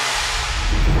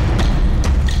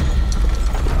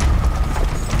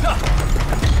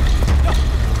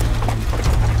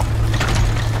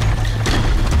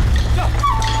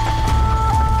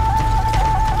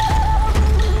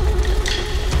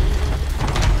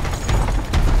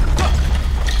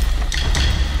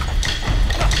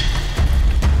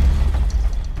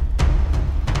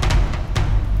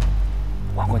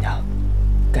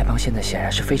现在显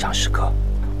然是非常时刻。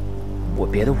我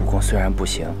别的武功虽然不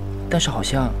行，但是好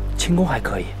像轻功还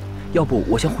可以。要不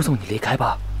我先护送你离开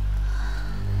吧。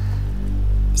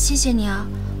谢谢你啊，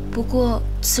不过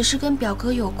此事跟表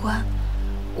哥有关，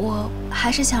我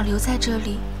还是想留在这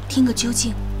里听个究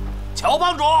竟。乔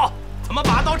帮主，怎么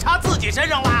把刀插自己身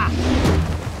上啦？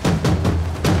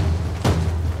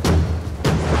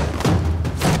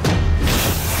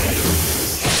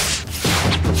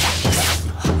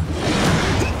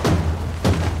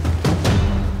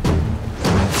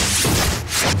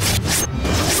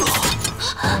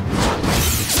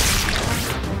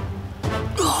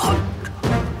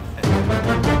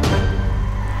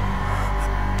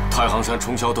太行山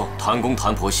冲霄洞谭公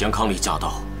谭婆贤伉俪驾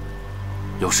到，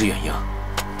有失远迎。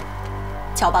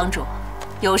乔帮主，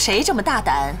有谁这么大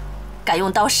胆，敢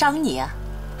用刀伤你啊？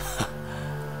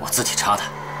我自己插的。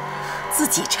自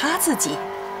己插自己？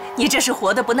你这是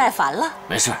活得不耐烦了？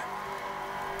没事，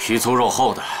皮粗肉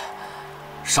厚的，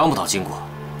伤不到筋骨。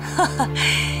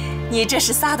你这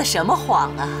是撒的什么谎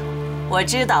啊？我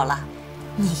知道了，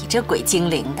你这鬼精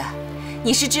灵的。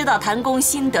你是知道谭公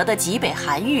新得的极北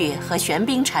寒玉和玄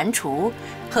冰蟾蜍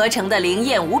合成的灵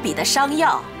验无比的伤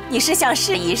药，你是想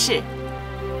试一试？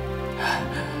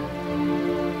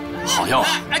好药啊！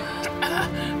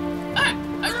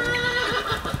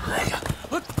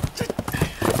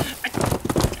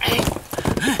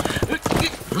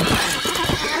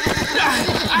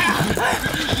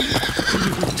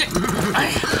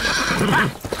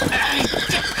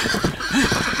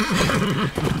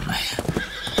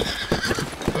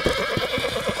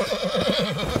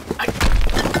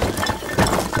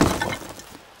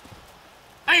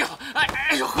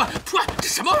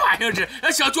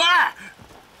这小娟儿，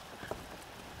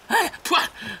哎，突然，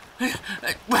哎呀，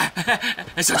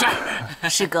喂，小娟儿，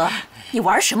师哥，你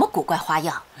玩什么古怪花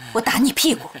样？我打你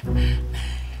屁股！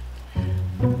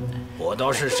我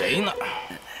倒是谁呢？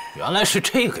原来是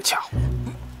这个家伙。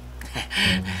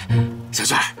小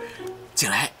娟儿，进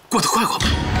来过得快活吧。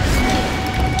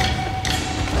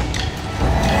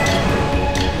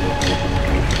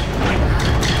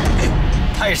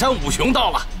泰山五雄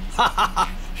到了，哈哈哈！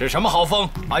是什么好风，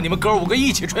把你们哥5个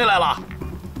一起吹来了？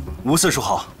吴四叔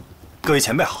好，各位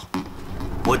前辈好，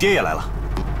我爹也来了。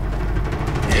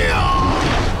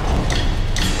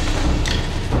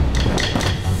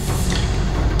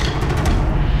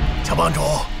乔帮主，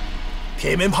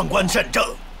铁面判官慎正，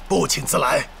不请自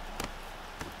来，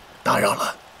打扰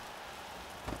了。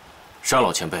单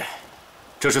老前辈，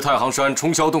这是太行山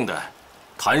冲霄洞的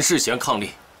谭氏贤伉俪，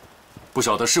不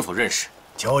晓得是否认识？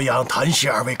久仰谭氏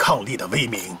2位伉俪的威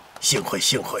名，幸会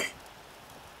幸会。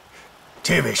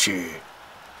这位是？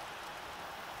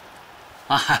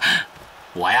啊，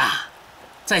我呀，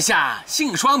在下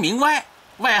姓双名歪，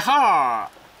外号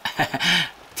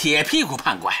铁屁股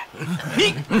判官。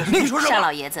你说什么？单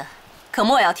老爷子，可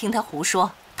莫要听他胡说，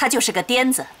他就是个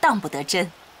癫子，当不得真。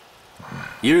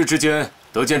一日之间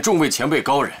得见众位前辈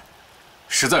高人，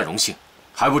实在荣幸，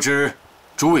还不知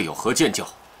诸位有何见教？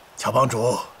乔帮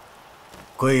主。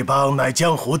贵帮乃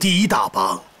江湖第1大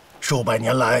帮，数百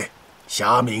年来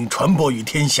侠名传播于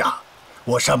天下，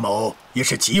我单某也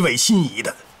是极为心仪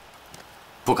的。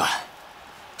不敢。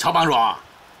乔帮主，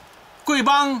贵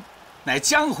帮乃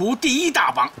江湖第一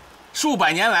大帮，数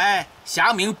百年来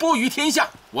侠名播于天下，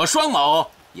我双某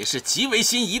也是极为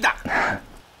心仪的。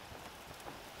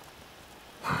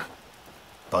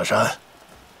宝山，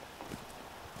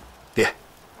爹，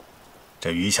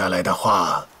这余下来的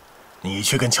话，你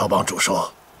去跟乔帮主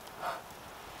说。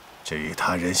至于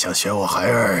他人想学我孩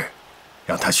儿，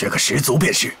让他学个十足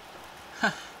便是。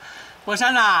宝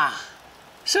山呐，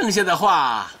剩下的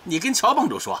话你跟乔帮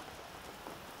主说。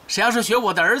谁要是学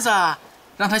我的儿子，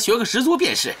让他学个十足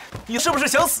便是。你是不是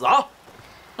想死啊？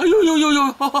哎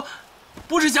呦，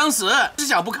不是想死，是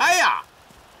想不开呀。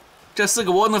这4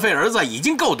个窝囊废儿子已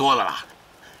经够多的了，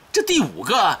这第5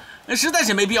个实在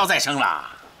是没必要再生了。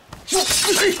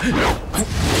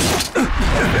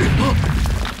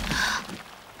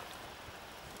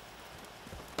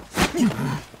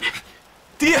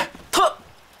爹，他。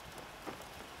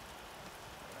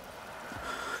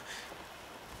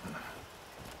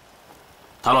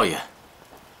谭老爷，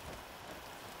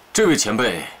这位前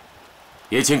辈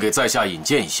也请给在下引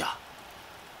荐一下，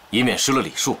以免失了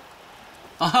礼数。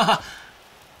啊，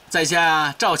在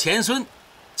下赵钱孙，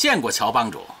见过乔帮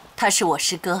主。他是我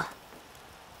师哥。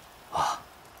啊，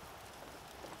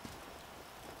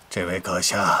这位阁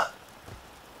下，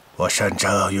我单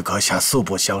正与阁下素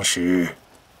不相识，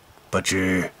不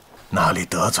知哪里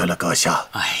得罪了阁下？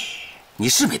哎，你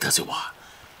是没得罪我，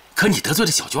可你得罪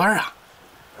了小娟啊，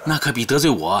那可比得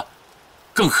罪我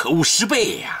更可恶10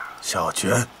倍呀！小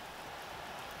娟，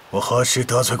我何时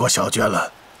得罪过小娟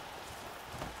了？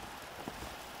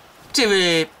这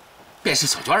位便是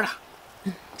小娟啊，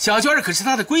小娟可是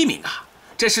她的闺名啊，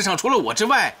这世上除了我之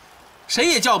外，谁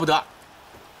也叫不得。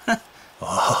哼！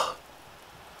哦，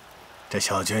这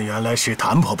小娟原来是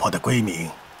谭婆婆的闺名，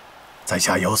在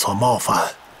下有所冒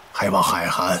犯，还望海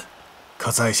涵。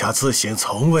可在下自省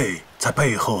从未在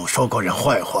背后说过人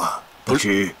坏话，不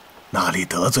知哪里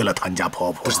得罪了谭家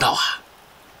婆婆？不知道啊，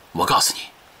我告诉你，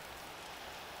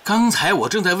刚才我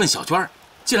正在问小娟，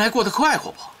近来过得快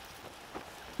活不？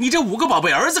你这5个宝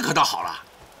贝儿子可倒好了，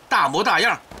大模大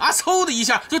样啊，嗖的一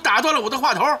下就打断了我的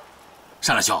话头。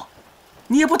单老兄，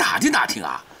你也不打听打听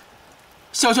啊？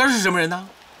小娟是什么人呢？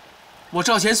我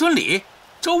赵钱孙李、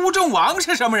周吴郑王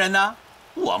是什么人呢？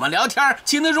我们聊天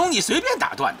岂能容你随便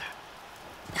打断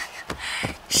的？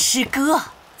师哥，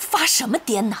发什么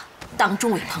癫呢？当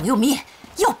众为朋友面，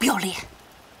要不要脸？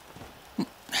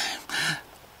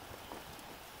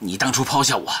你当初抛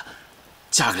下我，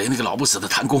嫁给那个老不死的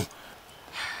谭公，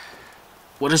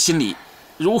我这心里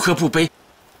如何不悲，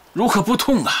如何不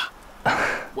痛啊！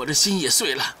我这心也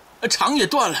碎了，肠也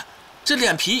断了，这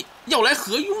脸皮要来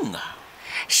何用啊？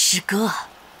师哥，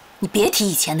你别提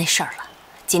以前那事儿了。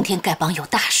今天丐帮有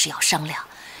大事要商量，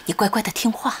你乖乖的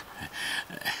听话。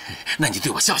那你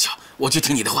对我笑笑，我就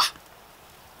听你的话。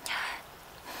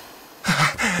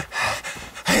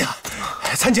哎呀，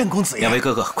参见公子爷！2位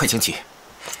哥哥，快请起。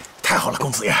太好了，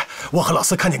公子爷，我和老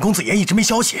四看见公子爷一直没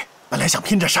消息，本来想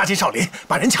拼着杀进少林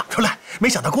把人抢出来，没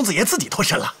想到公子爷自己脱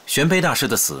身了。玄卑大师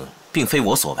的死并非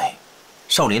我所为，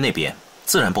少林那边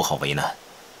自然不好为难。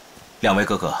2位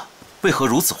哥哥为何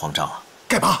如此慌张啊？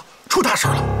丐帮出大事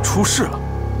了！出事了？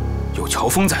有乔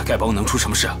峰在，丐帮能出什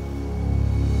么事啊？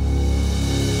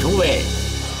诸位，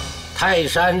泰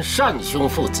山单兄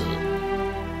父子，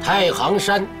太行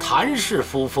山谭氏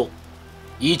夫妇，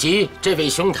以及这位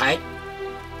兄台，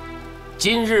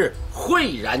今日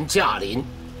慧然驾临，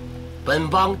本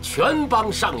帮全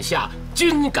帮上下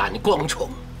均感光宠。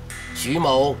徐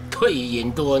某退隐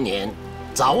多年，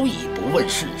早已不问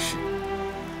世事，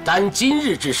但今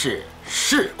日之事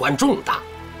事关重大，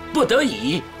不得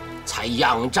已才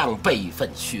仰仗辈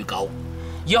分虚高，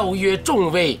邀约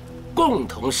众位共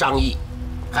同商议，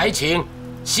还请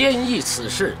先议此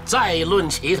事，再论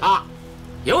其他。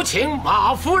有请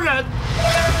马夫人。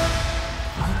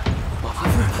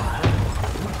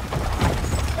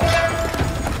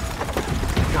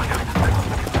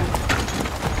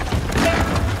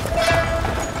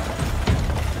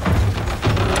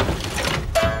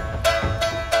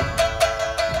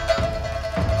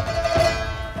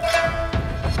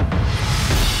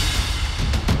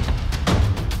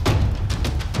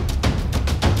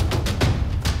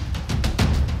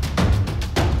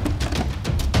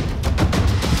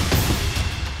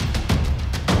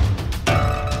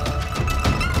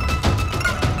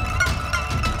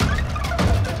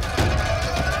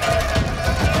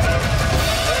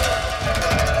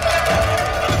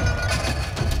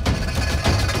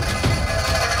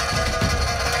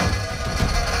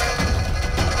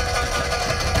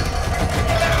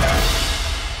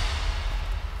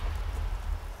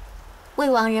魏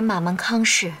王人马门康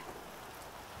氏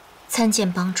参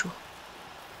见帮主。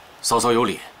稍稍有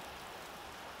礼。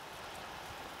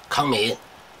康敏，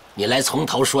你来从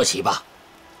头说起吧。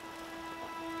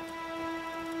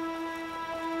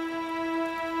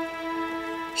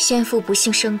先父不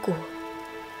幸身故，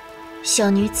小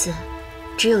女子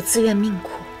只有自愿命苦，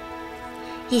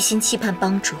一心期盼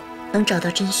帮主能找到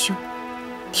真凶，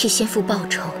替先父报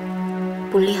仇。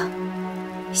不料，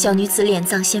小女子敛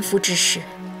葬先父之时，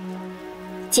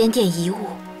检点遗物，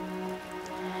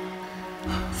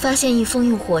发现一封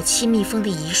用火漆密封的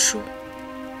遗书，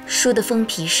书的封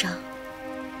皮上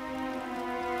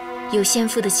有先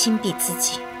父的亲笔字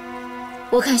迹。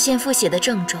我看先父写的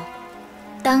郑重，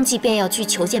当即便要去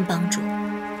求见帮主。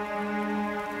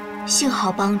幸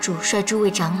好帮主率诸位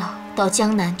长老到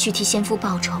江南去替先父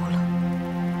报仇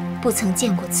了，不曾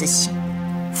见过此信。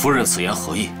夫人此言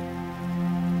何意？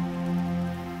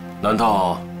难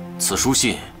道此书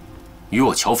信与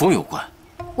我乔峰有关？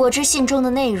我知信中的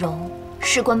内容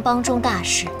事关帮中大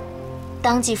事，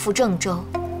当即赴郑州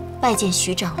拜见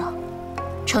徐长老，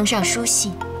呈上书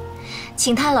信，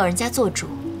请他老人家做主。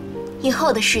以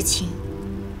后的事情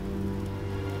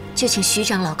就请徐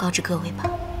长老告知各位吧。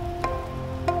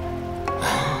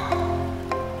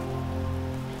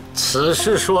此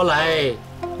事说来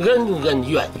恩恩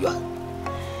怨怨，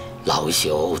老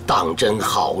朽当真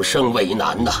好生为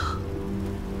难呐。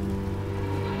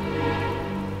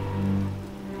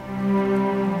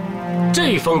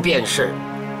这封便是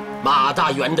马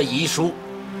大元的遗书，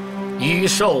余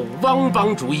受汪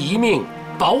帮主遗命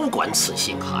保管此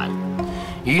信函。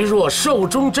余若寿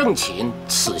终正寝，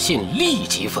此信立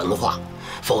即焚化，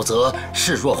否则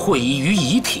视若毁于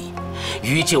遗体，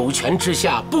于九泉之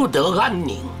下不得安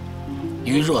宁。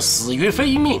余若死于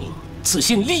非命，此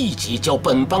信立即交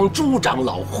本帮诸长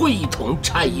老会同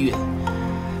拆阅。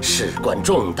事关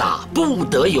重大，不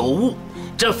得有误。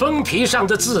这封皮上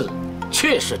的字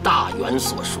却是大元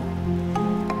所书。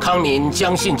康敏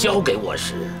将信交给我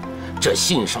时，这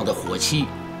信上的火漆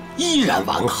依然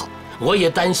完好。我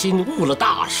也担心误了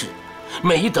大事，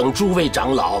没等诸位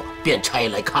长老便拆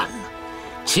来看了。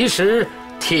其实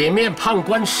铁面判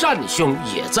官单兄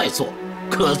也在做，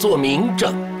可做明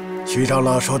证。徐长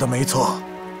老说的没错，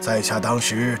在下当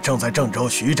时正在郑州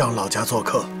徐长老家做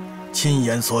客，亲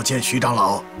眼所见徐长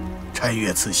老拆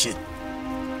阅此信。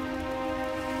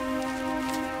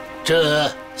这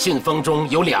信封中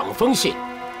有2封信，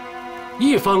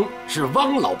一封是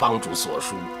汪老帮主所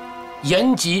书，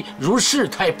言及如事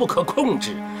态不可控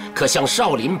制，可向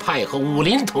少林派和武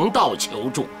林同道求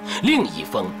助；另一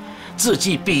封字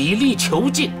迹比例遒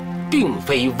劲，并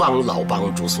非汪老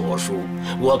帮主所书。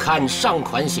我看上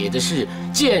款写的是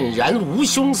“健然无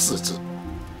凶”4字，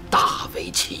大为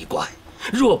奇怪。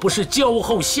若不是交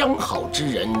厚相好之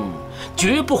人，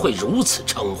绝不会如此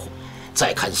称呼。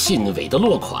再看信尾的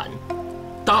落款，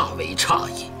大为诧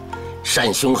异。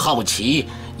单兄好奇，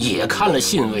也看了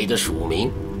信尾的署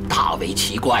名，大为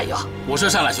奇怪呀！我说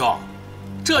单老兄，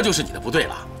这就是你的不对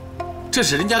了。这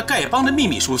是人家丐帮的秘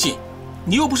密书信，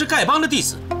你又不是丐帮的弟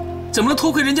子，怎么能偷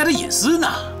窥人家的隐私呢？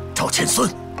赵钱孙，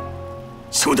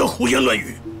休得胡言乱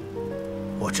语！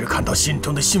我只看到信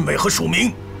中的信尾和署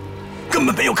名，根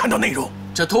本没有看到内容。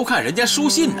这偷看人家书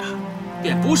信呐，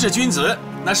便不是君子，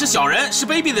那是小人，是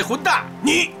卑鄙的混蛋！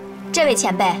你，这位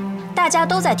前辈，大家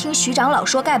都在听徐长老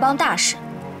说丐帮大事，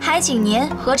还请您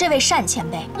和这位单前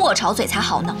辈莫吵嘴才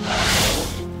好呢。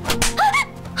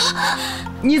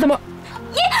你怎么？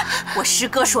我师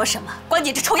哥说什么，关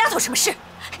你这臭丫头什么事？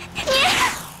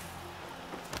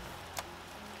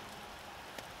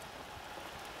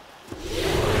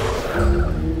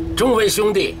众位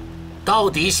兄弟，到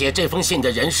底写这封信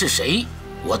的人是谁？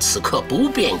我此刻不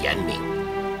便言明。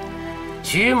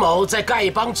徐某在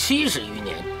丐帮70余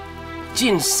年，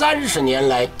近30年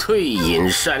来退隐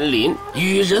山林，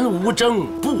与人无争，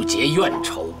不结怨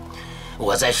仇。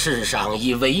我在世上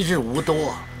已为日无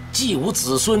多，既无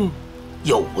子孙，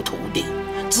又无徒弟，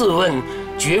自问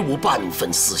绝无半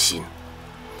分私心。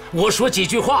我说几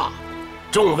句话，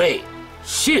众位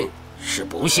信是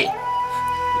不信？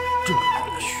这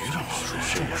徐长老说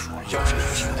这么说，要是有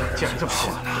信的，竟然这么信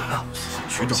呢？徐长老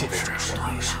说的是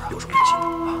有什么信啊？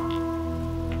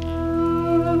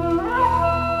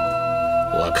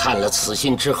我看了此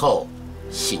信之后，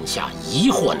心下疑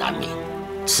惑难明。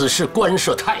此事官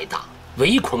涉太大，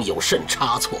唯恐有甚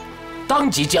差错，当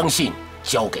即将信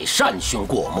交给单兄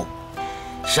过目。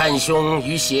单兄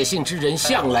与写信之人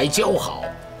向来交好，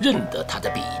认得他的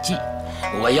笔迹。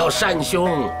我要单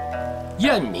兄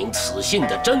验明此信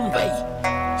的真伪。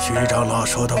徐长老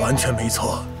说的完全没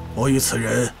错，我与此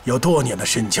人有多年的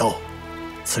深交，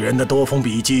此人的多封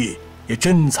笔记也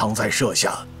珍藏在舍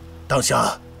下，当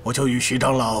下我就与徐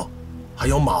长老，还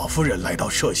有马夫人来到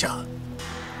舍下，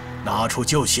拿出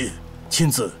旧信，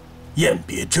亲自验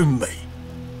别真伪，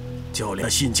就连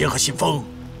信笺和信封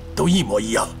都一模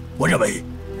一样。我认为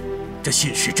这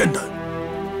信是真的。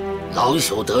老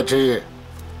朽得知，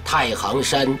太行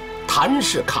山谭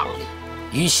氏伉俪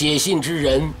与写信之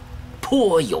人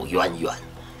颇有渊源，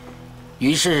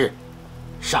于是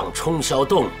上冲霄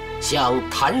洞向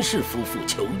谭氏夫妇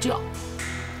求教。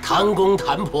谭公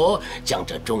谭婆将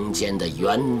这中间的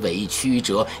原委曲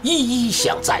折一一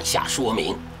向在下说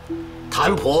明。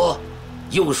谭婆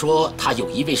又说，他有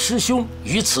一位师兄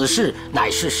与此事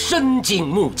乃是深经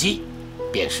目击，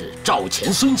便是赵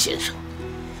钱孙先生。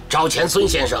赵钱孙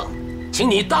先生，请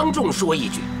你当众说一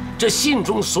句，这信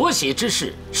中所写之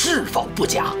事是否不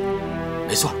假？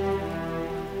没错，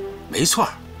没错。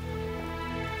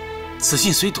此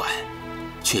信虽短，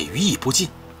却语意不尽。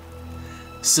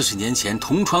40年前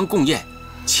同船共宴，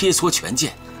切磋拳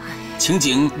剑，情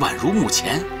景宛如目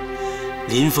前。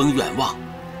临风远望，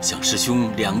想师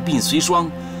兄两鬓随霜，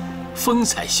风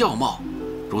采笑貌，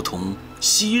如同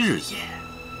昔日也。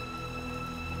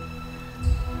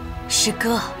师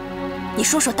哥，你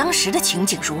说说当时的情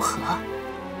景如何？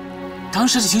当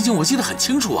时的情景我记得很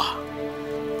清楚啊，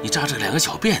你扎着2个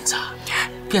小辫子，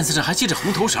辫子上还系着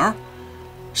红头绳。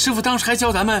师傅当时还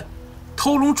教咱们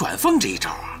偷龙转凤这一招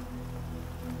啊。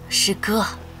师哥，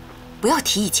不要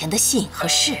提以前的信和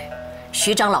事。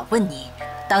徐长老问你，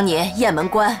当年雁门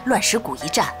关乱石谷一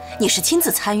战，你是亲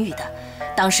自参与的，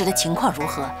当时的情况如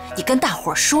何？你跟大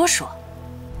伙说说。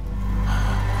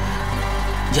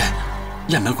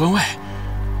雁门关外，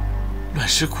乱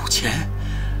石谷前，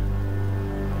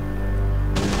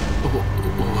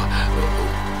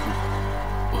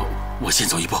我先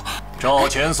走一步。赵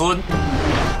钱孙，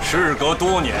事隔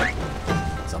多年，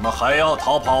怎么还要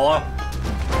逃跑啊？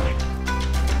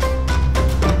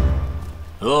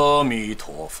阿弥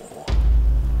陀佛。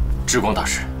智光大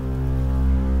师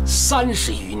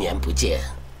，30余年不见，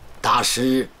大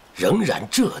师仍然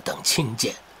这等清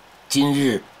健。今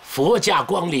日佛驾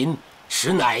光临，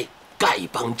实乃丐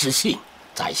帮之幸，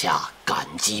在下感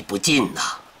激不尽呐。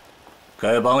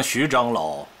丐帮徐长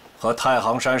老和太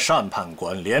行山单判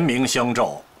官联名相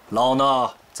召，老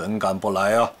衲怎敢不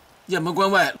来啊？雁门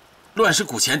关外乱石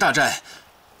谷前大战，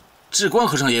智光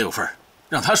和尚也有份儿，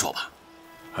让他说吧。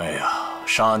哎呀，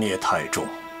杀孽太重，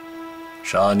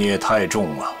杀孽太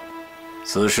重了，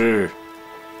此事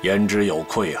言之有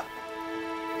愧啊。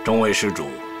众位施主，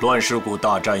乱石谷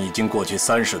大战已经过去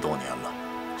30多年了，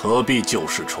何必旧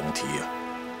事重提啊？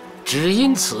只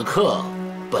因此刻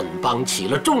本帮起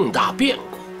了重大变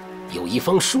故，有一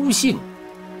封书信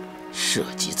涉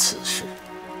及此事。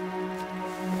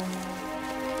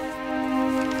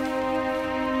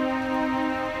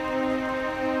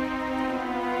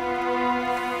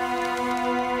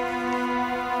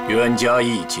冤家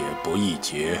宜解不宜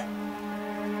结，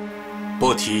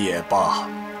不提也罢。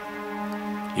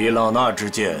以老衲之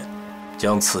见，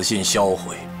将此信销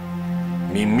毁，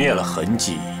泯灭了痕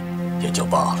迹，也就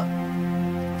罢了。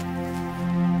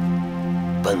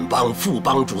本帮副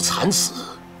帮主惨死，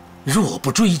若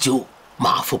不追究，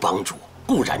马副帮主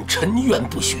固然沉冤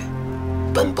不雪，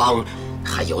本帮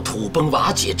还有土崩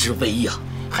瓦解之危呀！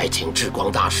还请智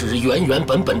光大师原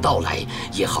本道来，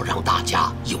也好让大家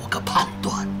有个判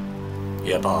断。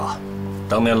也罢，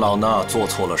当年老衲做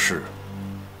错了事，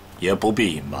也不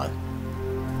必隐瞒，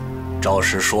照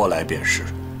实说来便是。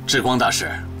智光大师，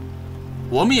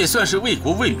我们也算是为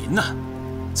国为民呐，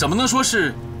怎么能说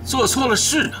是做错了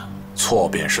事呢？错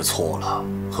便是错了，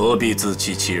何必自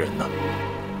欺欺人呢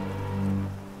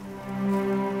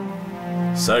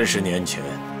？30年前，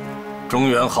中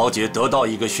原豪杰得到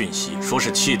一个讯息，说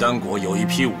是契丹国有一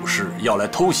批武士要来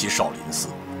偷袭少林寺，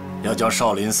要将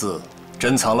少林寺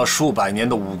珍藏了数百年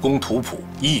的武功图谱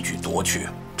一举夺去。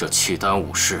这契丹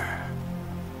武士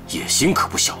野心可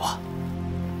不小啊！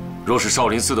若是少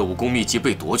林寺的武功秘籍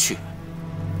被夺去，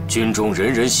军中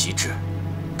人人习之，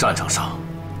战场上，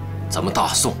咱们大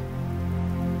宋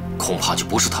恐怕就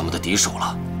不是他们的敌手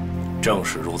了。正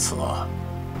是如此啊！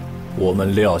我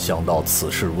们料想到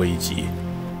此事危急，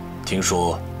听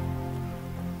说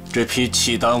这批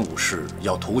契丹武士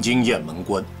要途经雁门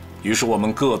关，于是我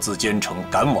们各自兼程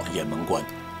赶往雁门关，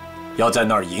要在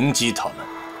那儿迎击他们。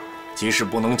即使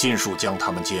不能尽数将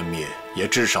他们歼灭，也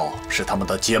至少使他们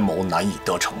的奸谋难以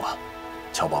得逞啊！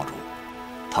乔帮主，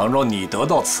倘若你得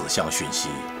到此项讯息，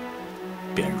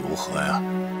便如何呀？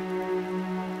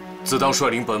自当率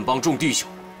领本帮众弟兄，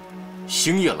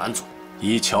星夜拦阻。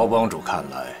依乔帮主看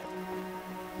来，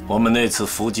我们那次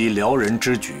伏击辽人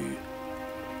之举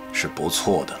是不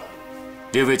错的了。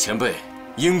列位前辈，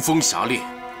英风侠烈，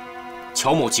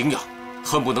乔某敬仰，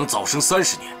恨不能早生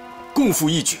30年，共赴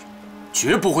一举，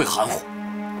绝不会含糊。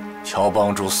乔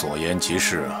帮主所言极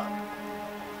是啊，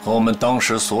和我们当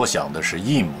时所想的是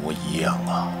一模一样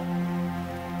啊。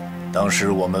当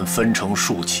时我们分成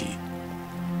数期，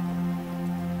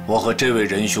我和这位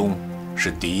仁兄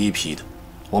是第一批的，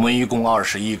我们一共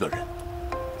21个人，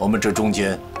我们这中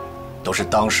间都是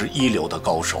当时一流的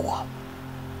高手啊。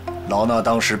老衲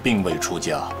当时并未出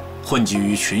家，混迹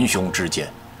于群雄之间，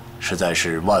实在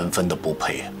是万分的不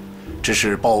配，只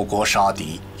是报国杀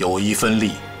敌，有一份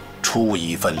力，出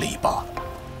一份力罢了。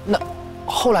那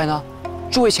后来呢？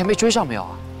诸位前辈追上没有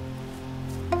啊？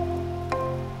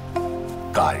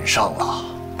赶上了，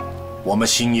我们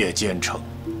星夜兼程，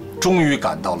终于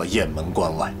赶到了雁门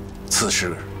关外。此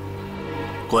事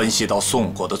关系到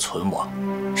宋国的存亡，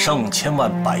上千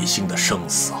万百姓的生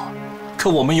死啊！可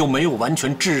我们又没有完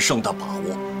全制胜的把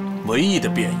握，唯一的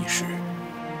变异是，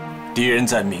敌人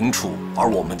在明处，而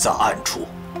我们在暗处。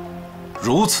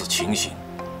如此情形，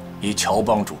以乔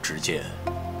帮主之见，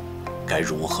该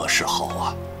如何是好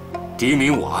啊？敌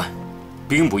明我暗，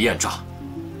兵不厌诈，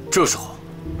这时候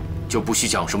就不需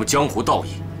讲什么江湖道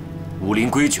义、武林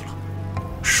规矩了。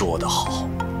说得好，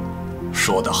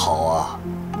说得好啊！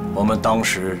我们当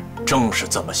时正是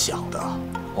这么想的。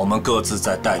我们各自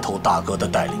在带头大哥的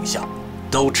带领下，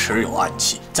都持有暗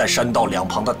器，在山道两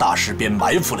旁的大石边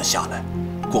埋伏了下来。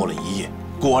过了一夜，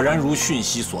果然如讯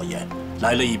息所言，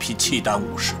来了一批契丹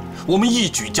武士，我们一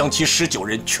举将其19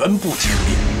人全部歼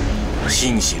灭。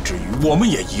欣喜之余，我们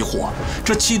也疑惑，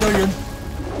这契丹人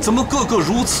怎么个个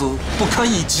如此不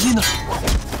堪一击呢？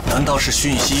难道是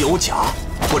讯息有假，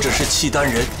或者是契丹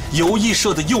人有意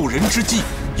设的诱人之计，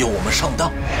诱我们上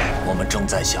当？我们正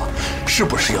在想，是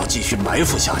不是要继续埋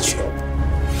伏下去？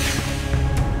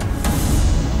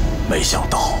没想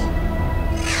到，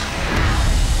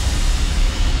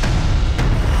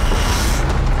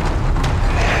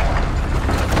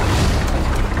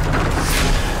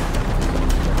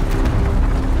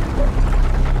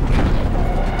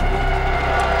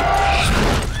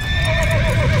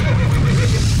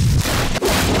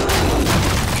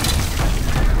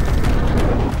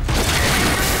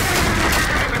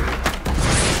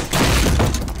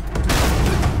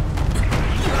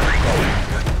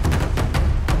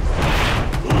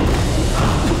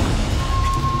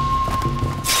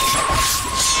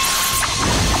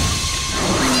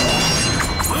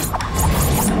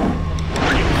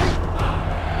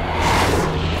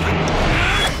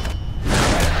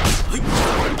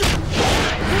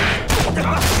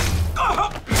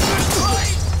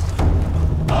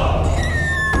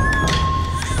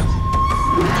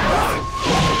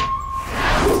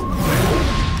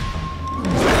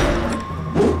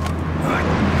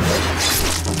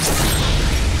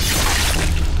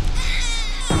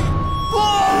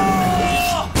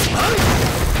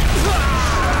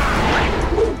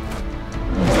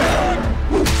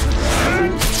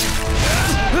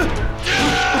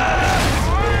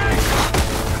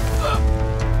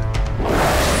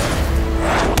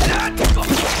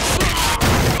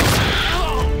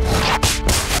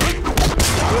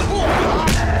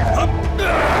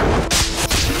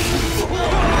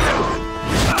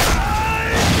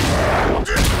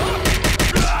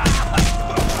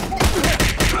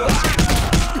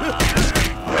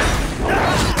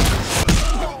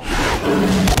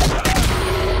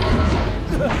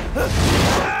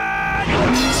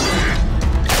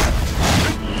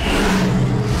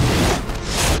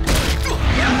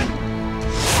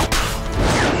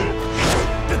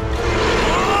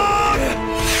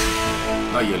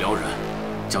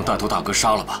带头大哥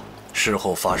杀了吧。事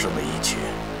后发生的一切，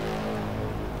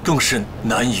更是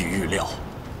难以预料，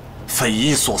匪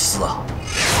夷所思啊！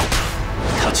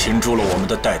他擒住了我们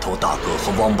的带头大哥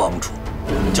和汪帮主，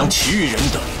将其余人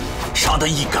等杀得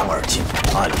一干二净。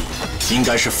按理应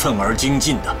该是愤而精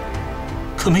进的，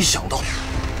可没想到，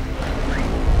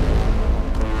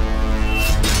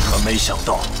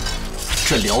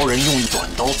这辽人用一短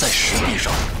刀在石壁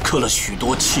上刻了许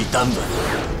多契丹文。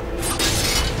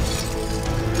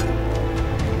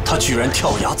他居然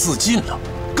跳崖自尽了，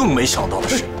更没想到的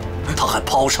是，他还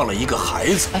抛上了一个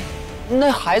孩子。哎，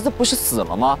那孩子不是死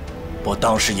了吗？我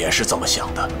当时也是这么想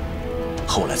的，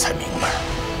后来才明白，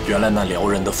原来那辽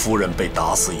人的夫人被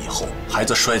打死以后，孩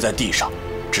子摔在地上，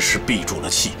只是闭住了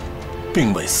气，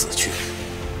并未死去。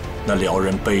那辽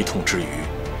人悲痛之余，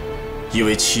以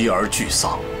为妻儿俱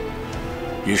丧，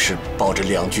于是抱着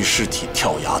2具尸体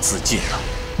跳崖自尽了。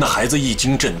那孩子一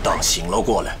经震荡醒了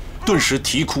过来，顿时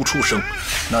啼哭出声。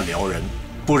那辽人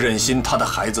不忍心他的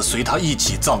孩子随他一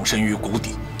起葬身于谷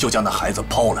底，就将那孩子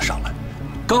抛了上来，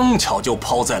刚巧就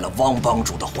抛在了汪帮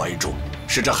主的怀中，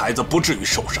使这孩子不至于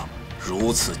受伤。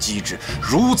如此机智，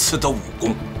如此的武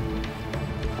功，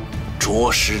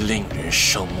着实令人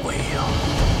生畏啊！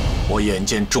我眼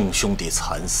见众兄弟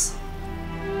惨死，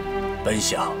本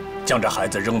想将这孩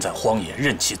子扔在荒野，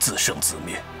任其自生自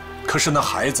灭，可是那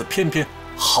孩子偏偏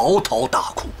嚎啕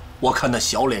大哭。我看那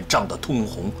小脸涨得通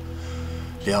红，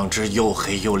两只又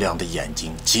黑又亮的眼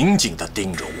睛紧紧地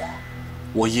盯着我，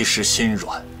我一时心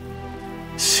软，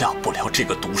下不了这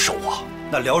个毒手啊！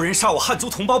那辽人杀我汉族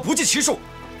同胞不计其数，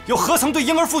又何曾对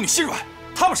婴儿妇女心软？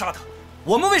他们杀得，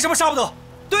我们为什么杀不得？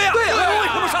对呀，对呀，为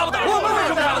什么杀不得？我们为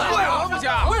什么杀不得？对呀，不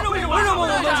讲，为什么我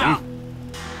们讲？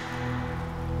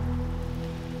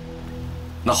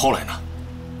那后来呢？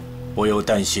我又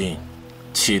担心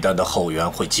契丹的后援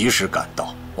会及时赶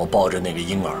到，我抱着那个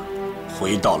婴儿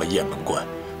回到了雁门关。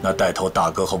那带头大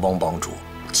哥和汪帮主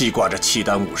记挂着契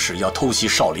丹武士要偷袭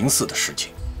少林寺的事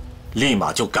情，立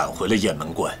马就赶回了雁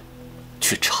门关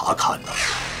去查看呢。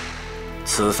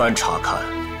此番查看，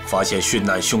发现殉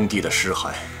难兄弟的尸骸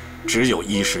只有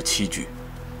17具，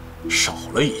少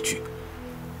了1具。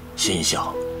心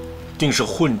想，定是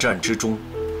混战之中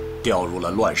掉入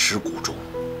了乱石谷中。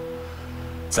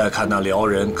再看那辽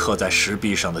人刻在石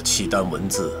壁上的契丹文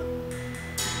字，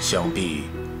想必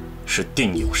是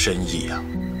定有深意啊。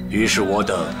于是我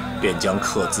等便将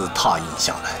刻字拓印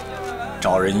下来，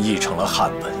找人译成了汉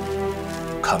文。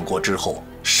看过之后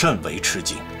甚为吃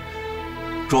惊。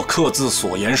若刻字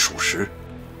所言属实，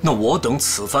那我等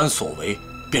此番所为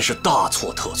便是大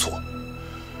错特错。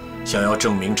想要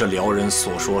证明这辽人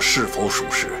所说是否属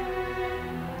实，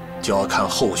就要看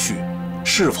后续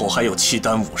是否还有契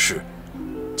丹武士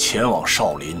前往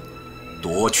少林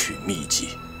夺取秘籍。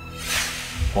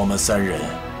我们3人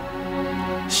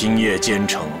星夜兼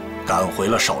程赶回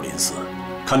了少林寺，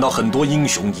看到很多英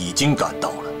雄已经赶到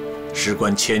了，事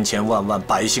关千千万万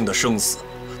百姓的生死，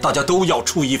大家都要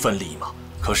出一份力嘛。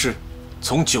可是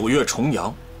从9月重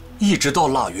阳一直到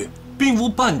腊月，并无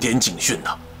半点警讯呢。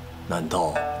难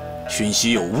道讯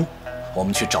息有误？我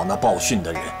们去找那报讯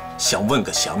的人，想问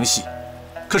个详细，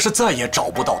可是再也找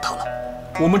不到他了。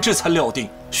我们这才料定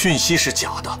讯息是假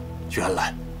的，原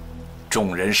来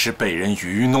众人是被人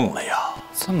愚弄了呀。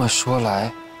这么说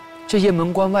来，这雁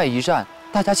门关外一战，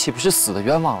大家岂不是死得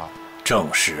冤枉了？正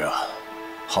是啊，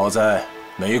好在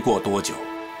没过多久，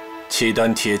契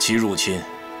丹铁骑入侵，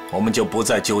我们就不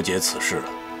再纠结此事了。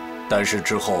但是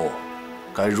之后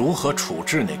该如何处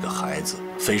置那个孩子，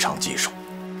非常棘手，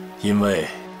因为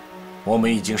我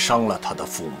们已经伤了他的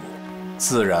父母，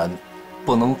自然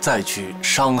不能再去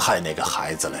伤害那个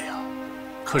孩子了呀。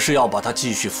可是要把他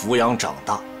继续抚养长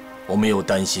大，我们又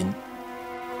担心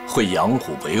会养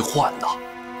虎为患呐。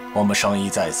我们商议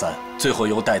再三，最后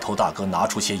由带头大哥拿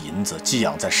出些银子寄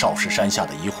养在少室山下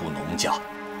的一户农家，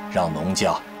让农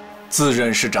家自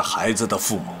认是这孩子的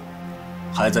父母。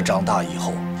孩子长大以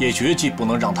后，也绝技不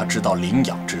能让他知道领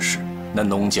养之事。那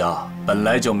农家本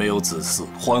来就没有子嗣，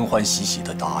欢欢喜喜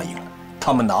地答应了。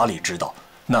他们哪里知道，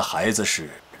那孩子是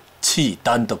契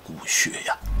丹的骨血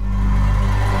呀！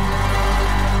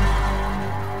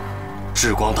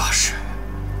智光大师，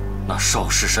那少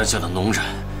室山下的农人，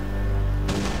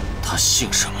他姓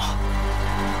什么？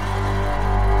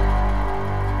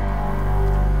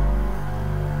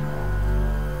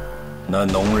那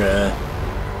农人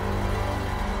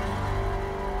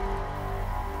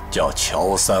叫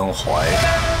乔三槐。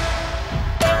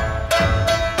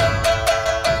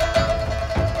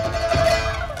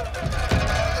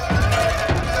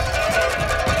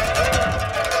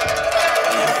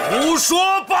胡说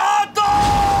八道！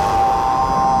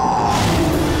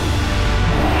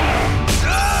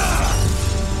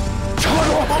什么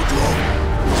王帮主？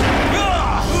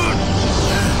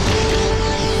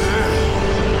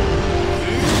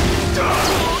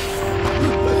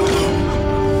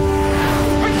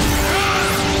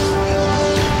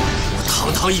我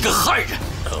堂堂一个汉人，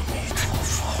阿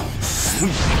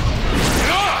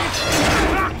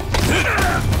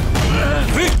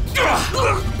弥陀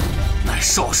佛！乃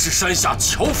少室山下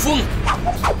乔峰。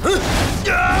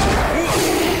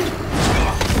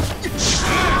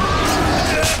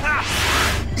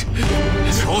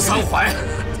乔三槐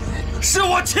是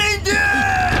我亲爹。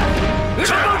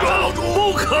乔帮主，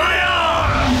不可呀！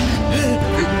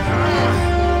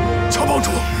乔帮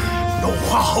主，有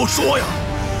话好说呀！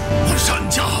我单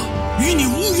家与你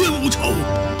无冤无仇，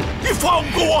你放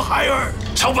过我孩儿。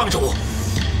乔帮主，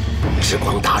智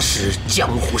光大师江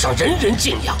湖上人人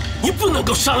敬仰，你不能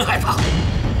够伤害他。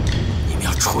你们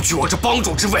要除去我这帮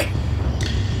主之位，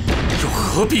又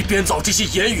何必编造这些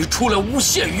言语出来诬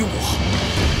陷于我？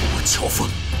我乔峰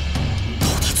到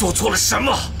底做错了什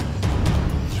么？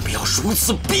你们要如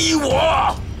此逼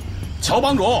我？乔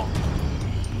帮主，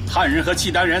汉人和契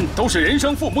丹人都是人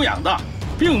生父母养的，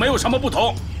并没有什么不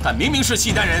同。但明明是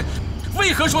契丹人，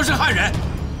为何说是汉人？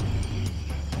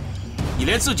你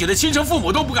连自己的亲生父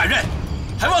母都不敢认，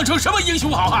还妄称什么英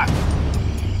雄好汉？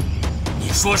你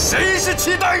说谁是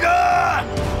契丹人？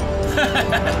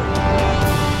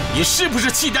你是不是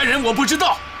契丹人我不知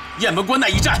道。雁门关那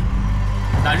一战，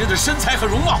那人的身材和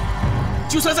容貌，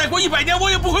就算再过100年我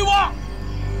也不会忘。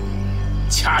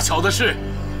恰巧的是，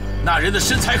那人的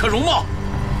身材和容貌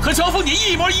和乔峰你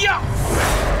一模一样。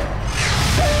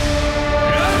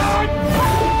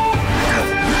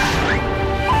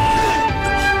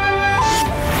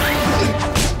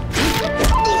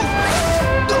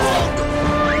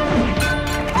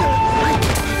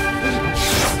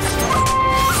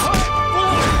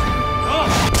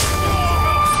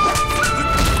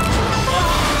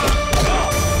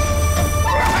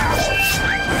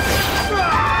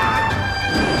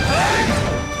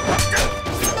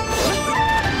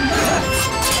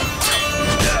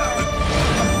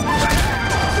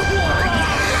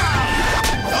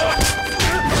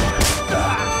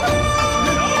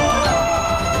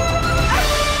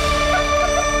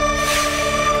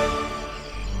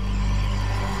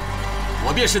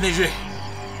我便是那日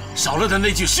少了的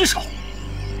那具尸首。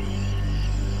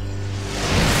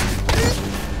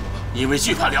因为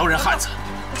惧怕辽人汉子，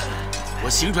我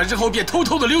醒转之后便偷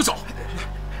偷的溜走。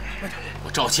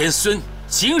我赵钱孙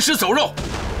行尸走肉，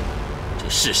这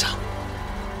世上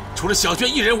除了小娟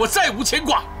一人，我再无牵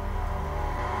挂。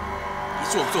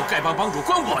你做不做丐帮帮主，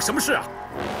关我什么事啊？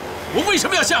我为什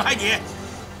么要陷害你？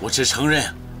我只承认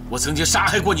我曾经杀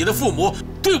害过你的父母，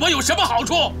对我有什么好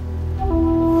处？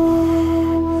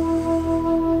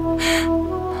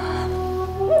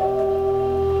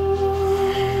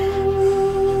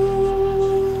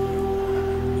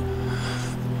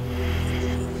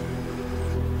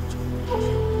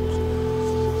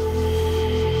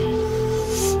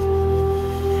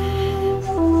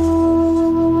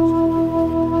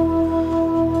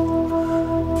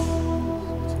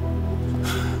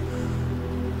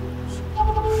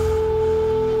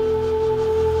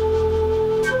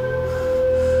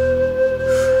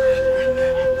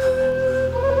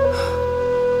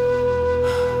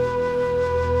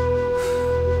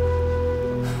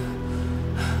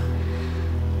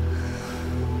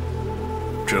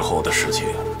之后的事情，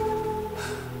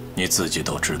你自己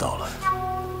都知道了。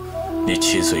你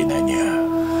7岁那年，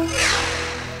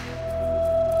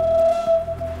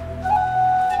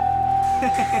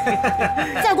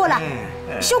再过来，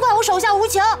休怪我手下无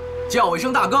情。叫我一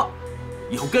声大哥，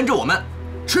以后跟着我们，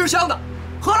吃香的，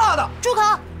喝辣的。住口！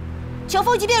小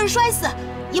凤即便是摔死，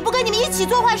也不跟你们一起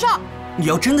做坏事。你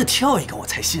要真的跳一个，我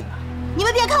才信呢。你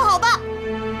们别看好吧。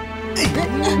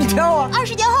你跳啊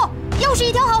！20年后，又是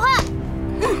一条好汉。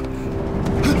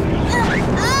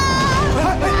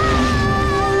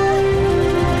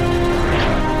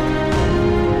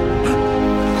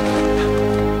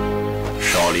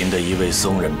少林的一位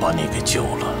僧人把你给救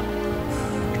了，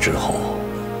之后，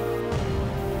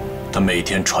他每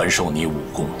天传授你武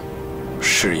功，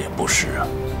是也不是啊？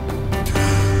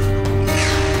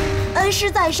恩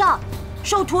师在上，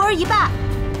受徒儿一拜。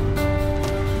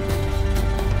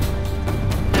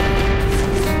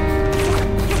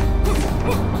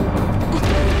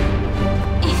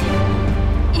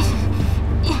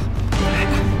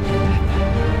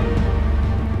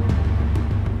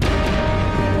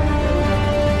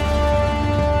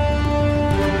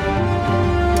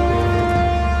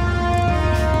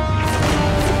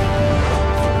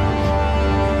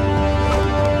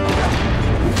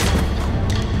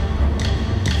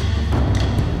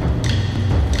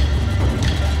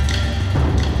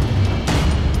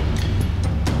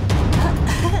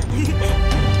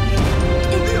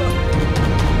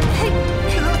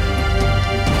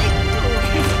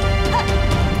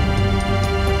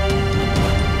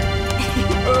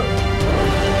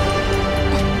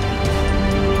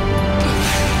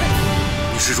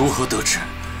如何得知？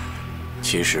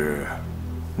其实，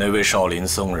那位少林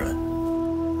僧人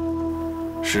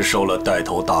是受了带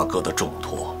头大哥的重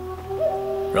托，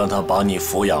让他把你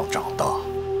抚养长大，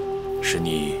使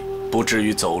你不至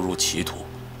于走入歧途。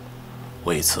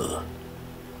为此，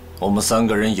我们3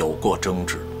个人有过争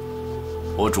执。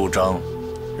我主张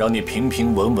让你平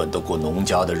平稳稳地过农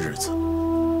家的日子，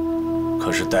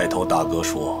可是带头大哥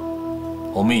说，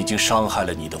我们已经伤害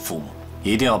了你的父母，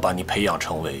一定要把你培养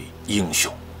成为英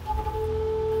雄。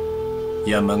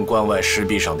雁门关外石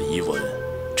壁上的遗文，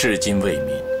至今未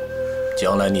泯，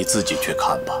将来你自己去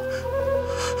看吧。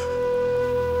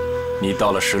你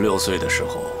到了16岁的时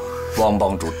候，汪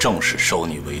帮主正式收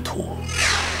你为徒。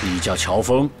你叫乔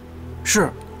峰，是，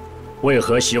为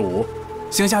何习武？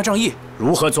行侠仗义，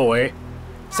如何作为？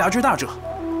侠之大者，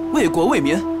为国为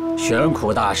民。玄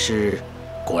苦大师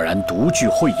果然独具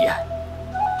慧眼。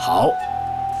好，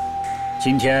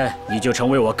今天你就成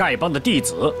为我丐帮的弟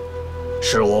子，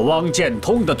是我汪建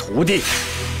通的徒弟。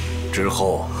之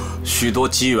后许多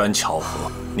机缘巧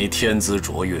合，你天资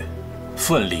卓越，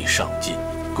奋力上进，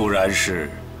固然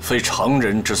是非常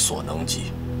人之所能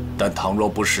及。但倘若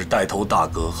不是带头大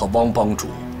哥和汪帮主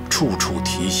处处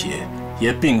提携，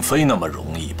也并非那么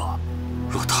容易吧？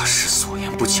若大师所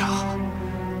言不假，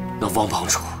那汪帮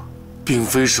主并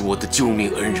非是我的救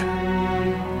命恩人，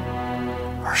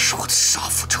而是我的杀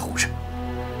父仇人。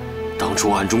当初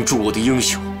暗中助我的英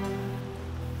雄，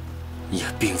也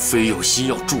并非有心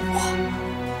要助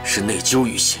我，是内疚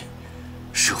于心，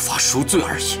设法赎罪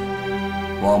而已。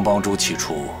汪帮主起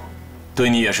初对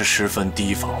你也是十分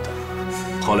提防的，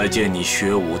后来见你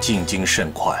学武进京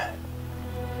甚快，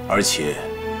而且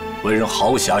为人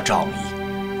豪侠仗义，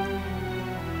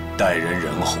待人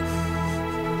仁厚，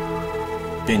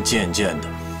便渐渐的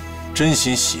真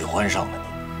心喜欢上了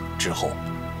你。之后，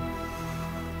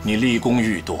你立功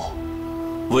愈多，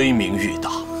威名愈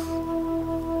大，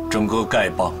整个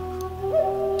丐帮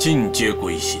尽皆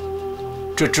归心。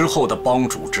这之后的帮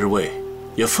主之位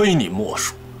也非你莫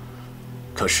属。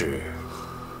可是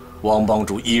汪帮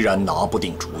主依然拿不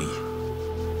定主意，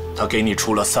他给你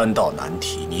出了3道难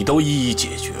题，你都一一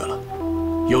解决了，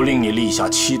又令你立下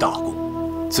7大功，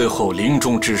最后临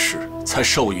终之时才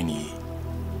授予你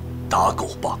打狗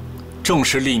棒，正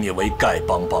式立你为丐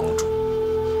帮帮主。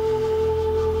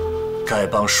丐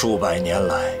帮数百年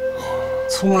来，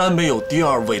从来没有第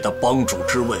2位的帮主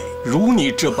之位如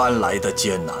你这般来的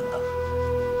艰难呢。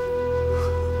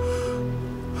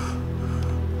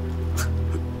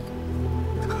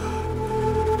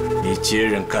你接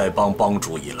任丐帮帮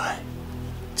主以来，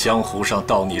江湖上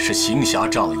道你是行侠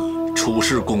仗义、处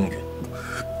事公允，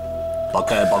把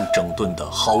丐帮整顿得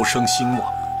好生兴旺，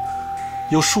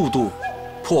又数度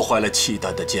破坏了契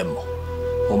丹的奸谋。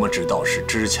我们只道是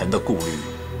之前的顾虑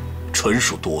纯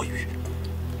属多余。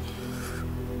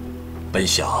本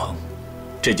想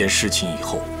这件事情以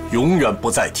后永远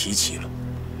不再提起了，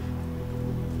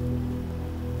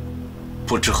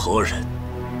不知何人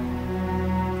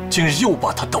竟日又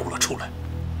把他抖了出来。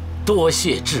多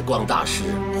谢智光大师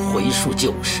回述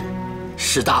旧事，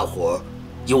使大伙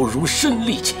有如身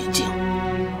历其境。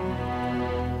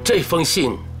这封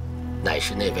信乃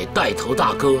是那位带头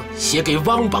大哥写给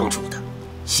汪帮主的，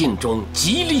信中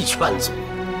极力劝阻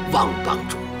汪帮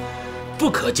主不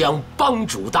可将帮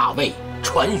主大位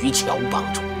传于乔帮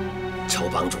主。乔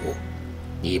帮主，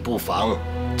你不妨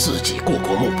自己过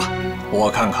目吧。我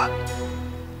看看。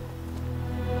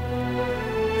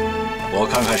我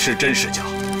看看是真是假。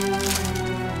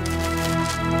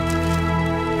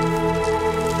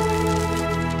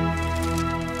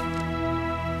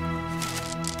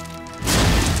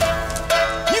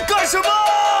你干什么？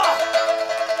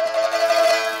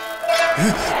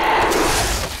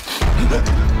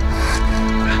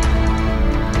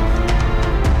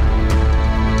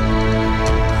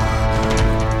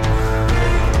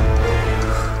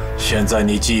现在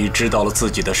你既已知道了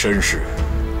自己的身世，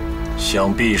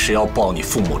想必是要报你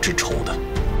父母之仇的。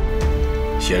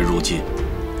现如今，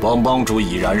汪帮主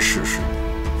已然逝世，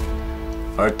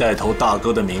而带头大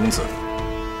哥的名字，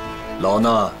老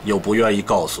衲又不愿意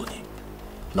告诉你。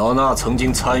老衲曾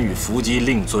经参与伏击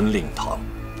令尊令堂，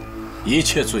一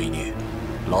切罪孽，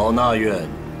老衲愿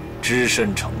只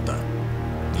身承担。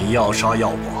你要杀要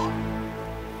剐，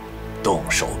动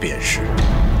手便是。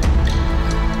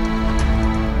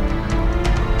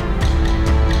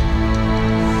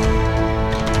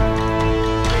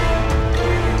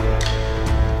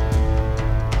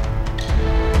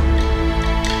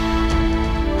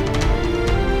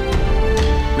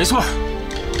没错，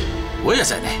我也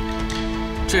在内。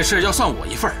这事要算我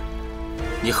一份儿，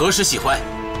你何时喜欢，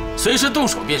随时动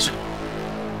手便是。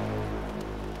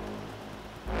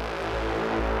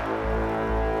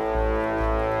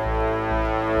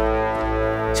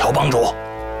乔帮主，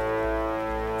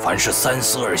凡事三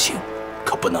思而行，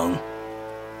可不能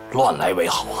乱来为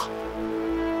好啊！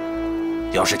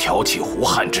要是挑起胡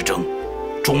汉之争，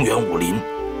中原武林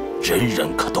人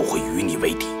人可都会与你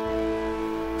为敌。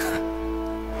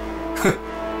哼，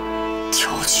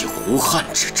挑起胡汉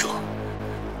之争，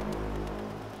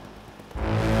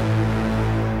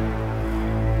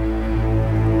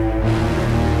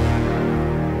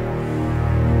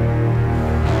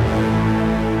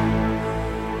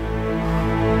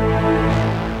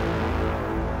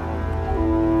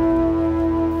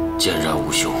见然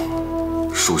吾兄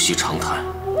熟悉长谈，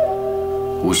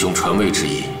吾兄传位之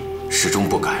意始终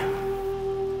不改。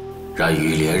然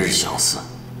与连日相思，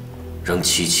仍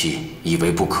期期以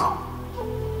为不可。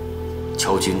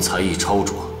乔君才艺超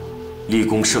卓，立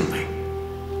功甚伟，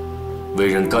为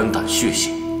人肝胆血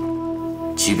性，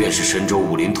即便是神州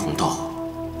武林同道，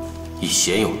亦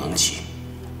鲜有能及。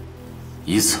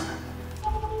以此，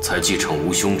才继承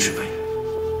吴兄之位。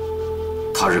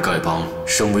他日丐帮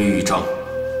声威欲张，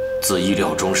自意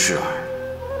料中事耳。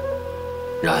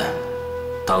然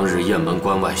当日雁门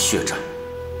关外血战，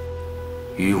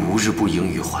余无日不萦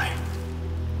于怀。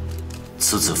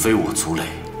此子非我族类，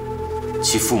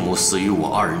其父母死于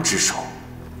我二人之手。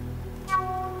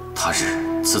他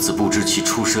日此子不知其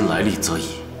出身来历则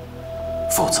已，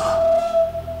否则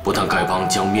不但丐帮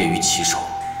将灭于其手，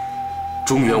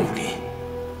中原武林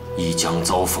亦将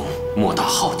遭逢莫大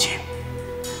浩劫。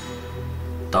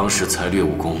当时才略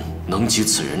武功能及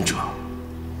此人者，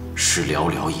是寥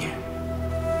寥也。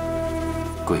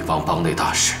贵帮帮内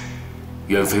大事，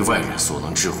远非外人所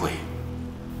能智慧。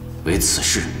唯此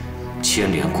事牵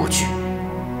连过去，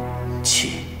且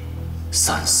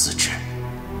三思之。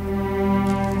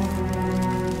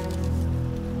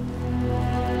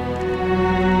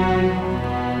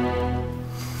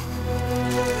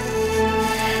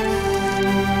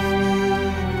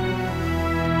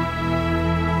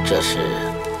这是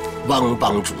汪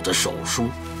帮主的手书，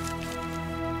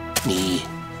你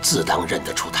自当认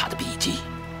得出他的笔迹。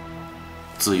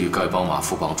自与丐帮马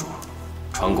副帮主、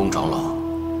传功长老、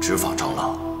执法长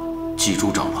老、祭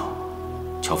珠长老，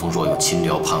乔峰若有亲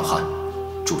辽叛汉，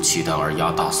助契丹而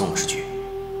压大宋之举，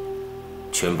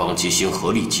全帮即兴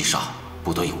合力击杀，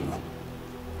不得有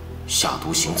误。下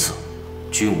毒行刺，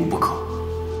均无不可。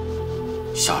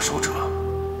下手者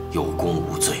有功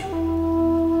无罪。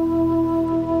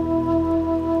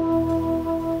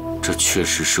这确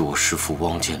实是我师父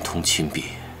汪建通亲笔。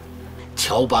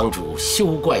乔帮主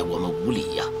休怪我们无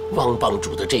礼呀！汪帮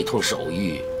主的这通手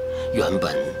谕，原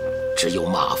本只有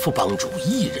马副帮主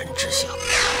一人知晓。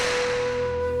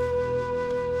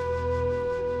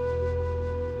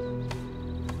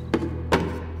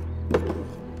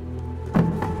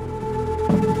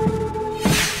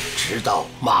直到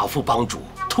马副帮主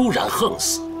突然横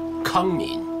死，康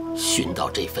敏寻到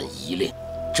这份遗令，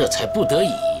这才不得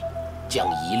已将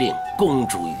遗令公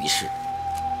诸于世。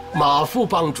马副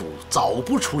帮主早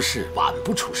不出事，晚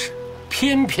不出事，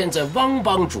偏偏在汪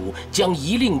帮主将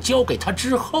遗令交给他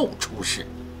之后出事，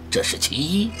这是其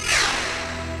一。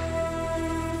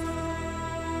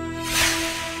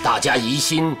大家疑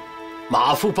心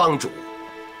马副帮主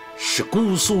是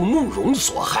姑苏慕容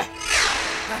所害。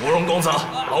慕容公子，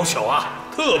老朽啊，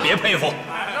特别佩服。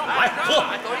来喝，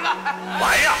走一个，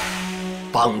来呀！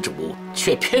帮主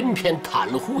却偏偏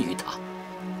袒护于他。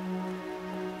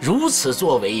如此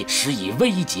作为，实已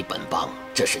危及本帮，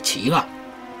这是其二。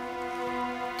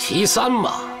其三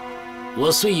嘛，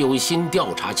我虽有心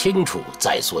调查清楚，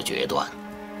再做决断，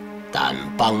但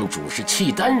帮主是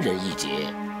契丹人一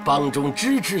节，帮中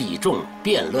知之以众，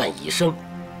变乱已生，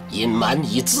隐瞒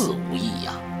已自无益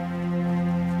呀。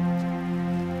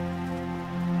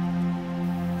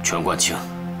权冠卿，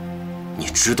你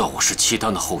知道我是契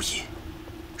丹的后裔，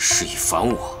是以反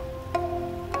我，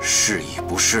是以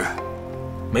不是？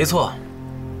没错。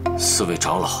四位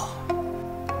长老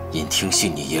因听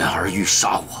信你言而欲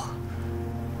杀我，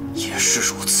也是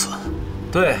如此。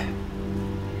对，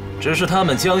只是他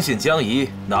们将信将疑，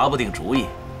拿不定主意，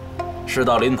事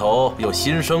到临头又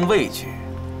心生畏惧。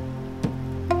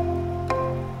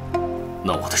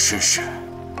那我的身世，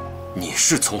你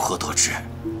是从何得知？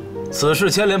此事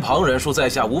牵连旁人，恕在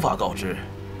下无法告知。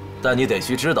但你得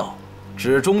须知道，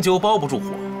纸终究包不住火，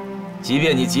即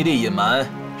便你极力隐瞒，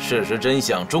事实真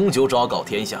相终究昭告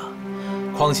天下。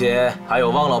况且还有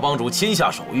汪老帮主亲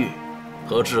下手谕，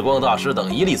和智光大师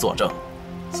等一力作证，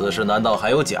此事难道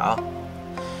还有假？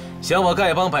想我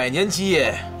丐帮百年基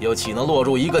业，又岂能落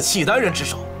入一个契丹人之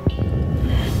手？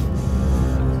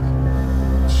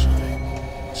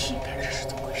契丹人是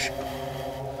怎么回事？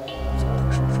怎么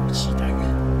能说出契丹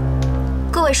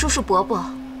人？各位叔叔伯伯，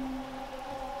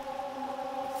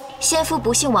先夫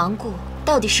不幸亡故，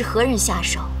到底是何人下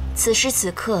手？此时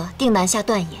此刻定难下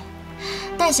断言。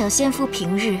但想先夫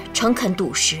平日诚恳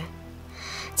笃实，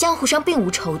江湖上并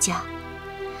无仇家，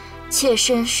妾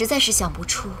身实在是想不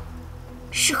出，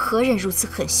是何人如此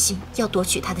狠心要夺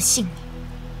取他的性命。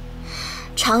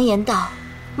常言道，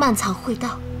慢藏会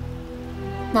道，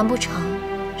难不成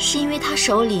是因为他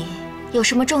手里有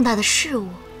什么重大的事物？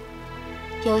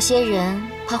有些人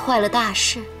怕坏了大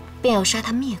事，便要杀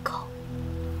他灭口。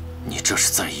你这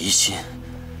是在疑心，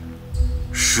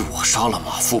是我杀了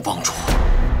马副帮主。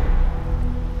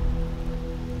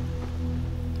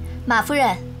马夫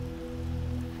人，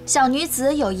小女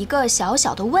子有一个小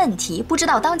小的问题，不知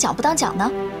道当讲不当讲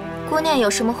呢？姑娘有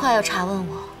什么话要查问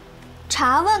我？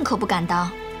查问可不敢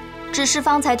当，只是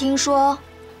方才听说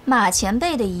马前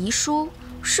辈的遗书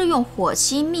是用火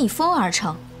漆密封而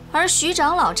成，而徐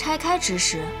长老拆开之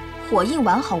时，火印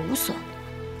完好无损。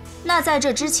那在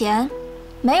这之前，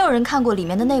没有人看过里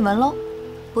面的内文喽？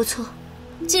不错。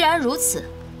既然如此，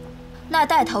那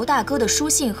带头大哥的书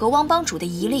信和汪帮主的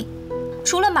遗令，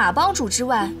除了马帮主之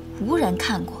外，无人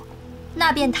看过，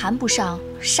那便谈不上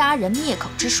杀人灭口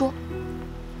之说。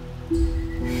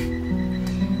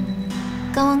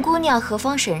敢问姑娘何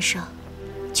方神圣，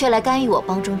却来干预我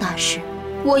帮中大事？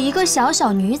我一个小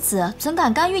小女子，怎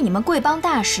敢干预你们贵帮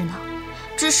大事呢？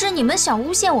只是你们想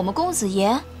诬陷我们公子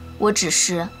爷，我只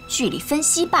是据理分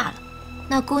析罢了。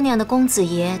那姑娘的公子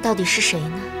爷到底是谁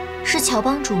呢？是乔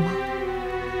帮主吗？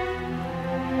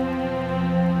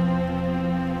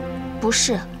不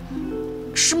是，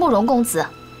是慕容公子。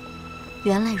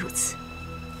原来如此。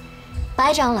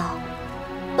白长老，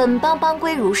本帮帮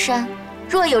规如山，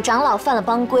若有长老犯了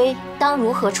帮规，当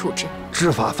如何处置？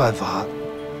知法犯法，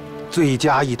罪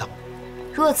加一等。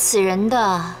若此人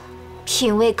的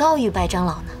品位高于白长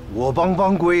老呢？我帮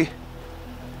帮规，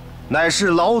乃是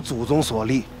老祖宗所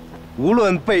立，无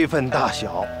论辈分大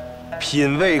小，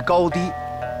品位高低，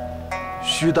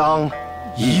须当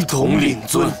一同领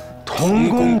尊，同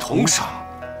功同赏，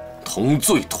同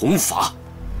罪同罚。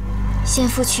先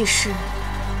夫去世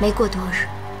没过多日，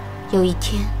有一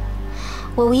天，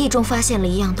我无意中发现了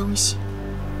一样东西。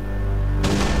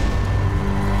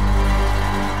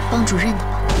帮主认得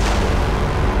吗？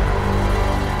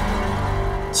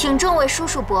请众位叔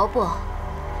叔伯伯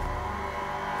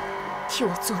替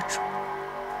我做主。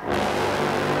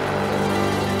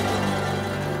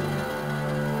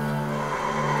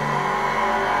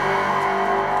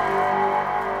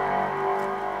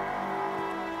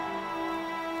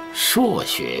朔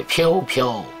雪飘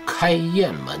飘开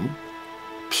雁门，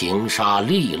平沙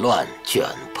立乱卷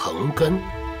蓬根。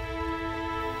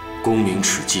功名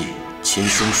齿迹亲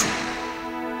生疏，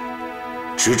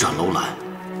执掌楼兰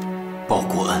报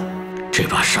国恩。这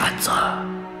把扇子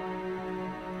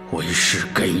为师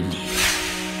给你。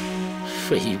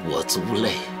非我族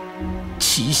类，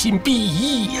其心必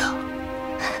异呀！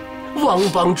汪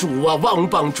帮主啊，汪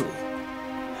帮主，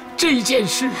这件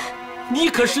事你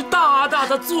可是大大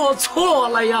的做错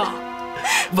了呀！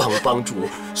汪帮主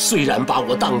虽然把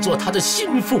我当作他的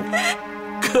心腹，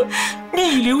可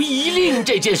逆流遗令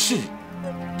这件事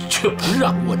却不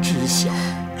让我知晓。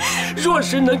若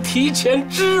是能提前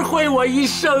知会我一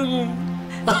声，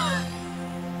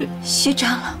徐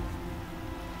长老，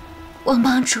汪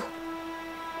帮主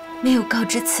没有告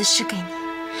知此事给您，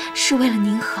是为了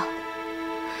您好。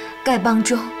丐帮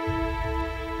中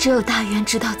只有大元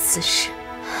知道此事，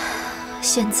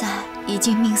现在已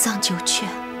经命丧九泉。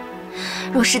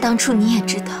若是当初你也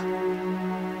知道，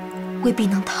未必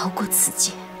能逃过此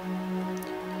劫。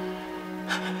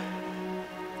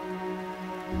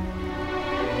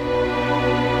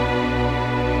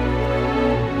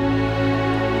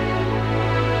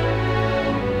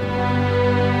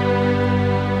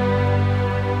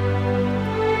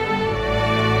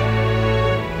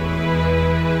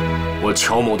我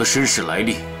乔某的身世来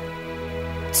历，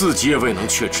自己也未能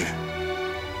确知。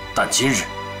但今日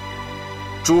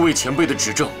诸位前辈的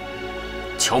指证，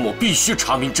乔某必须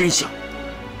查明真相。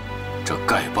这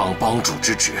丐帮帮主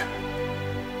之职，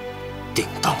定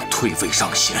当退位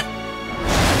让贤。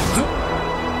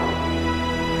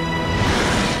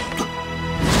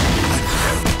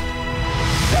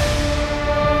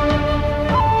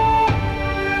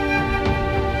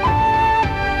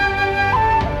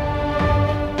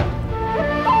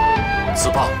此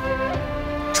棒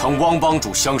承汪帮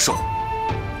主相授。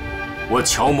我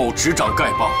乔某执掌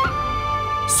丐帮，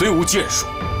虽无建树，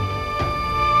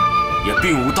也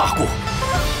并无大过。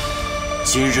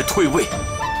今日退位，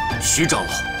徐长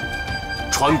老、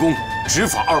传功、执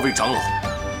法二位长老，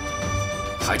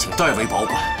还请代为保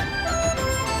管。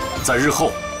在日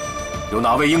后，有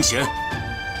哪位英贤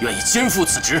愿意肩负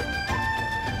此职，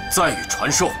再予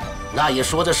传授。那也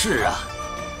说的是啊，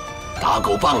打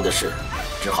狗棒的事，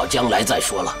只好将来再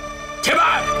说了。且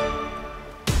慢！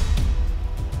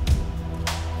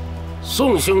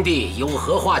宋兄弟有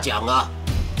何话讲啊？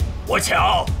我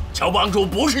乔帮主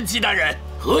不是鸡蛋人，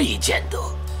何以见得？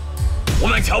我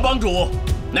们乔帮主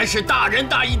乃是大仁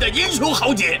大义的英雄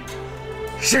豪杰，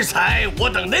适才我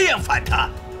等那样反他，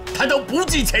他都不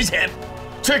计前嫌，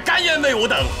却甘愿为我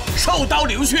等受刀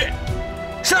流血。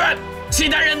试问契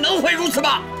丹人能会如此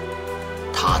吗？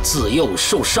他自幼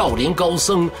受少林高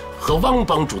僧和汪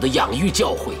帮主的养育教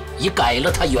诲，已改了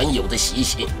他原有的习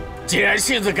性。既然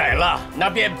性子改了，那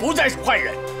便不再是坏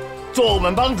人。做我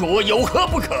们帮主有何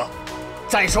不可？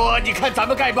再说，你看咱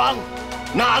们丐帮，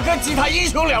哪个及他英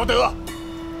雄了得？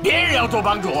别人要做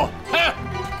帮主，哼，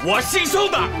我姓宋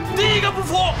的第一个不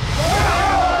服。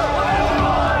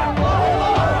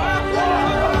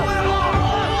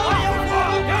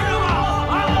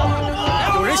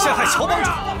有人陷害乔帮主，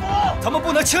咱们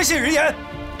不能轻信人言。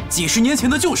几十年前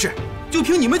的旧事，就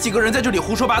凭你们几个人在这里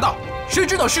胡说八道，谁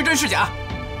知道是真是假？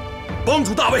帮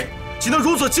主大位，岂能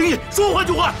如此轻易说换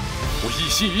就换？我一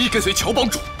心一意跟随乔帮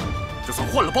主，就算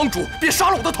换了帮主，便杀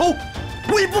了我的头，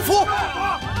我也不服。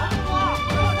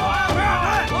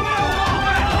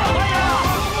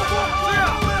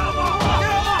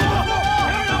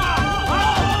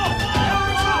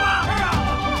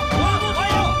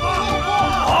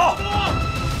好，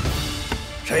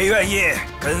谁愿意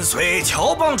跟随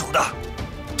乔帮主的，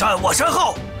站我身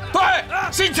后。对，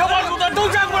信乔帮主的都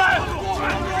站过来。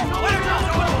我也是乔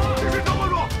帮主，支持乔帮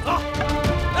主啊！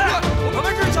我们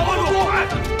支持乔帮主，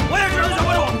我也支持乔帮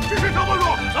主，支持乔帮主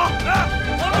啊！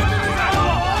我们支持乔帮主，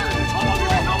乔帮主，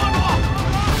乔帮主，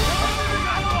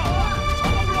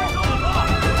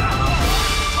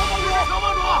乔帮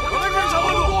主，我们支持乔帮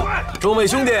主。众位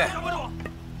兄弟，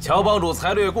乔帮主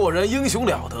才略过人，英雄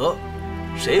了得，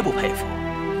谁不佩服？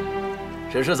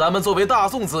只是咱们作为大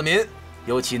宋子民，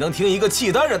又岂能听一个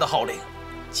契丹人的号令？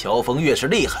乔峰越是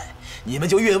厉害，你们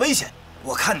就越危险。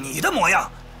我看你的模样，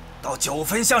倒9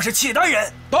分像是契丹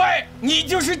人。对，你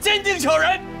就是坚定小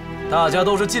人。大家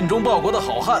都是尽忠报国的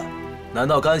好汉，难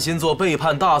道甘心做背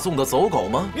叛大宋的走狗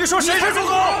吗？你说谁是走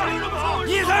狗？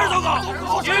你才是走狗！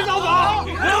谁是走狗？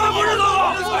我们不是走狗，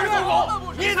我是走狗，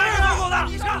你才是走狗的，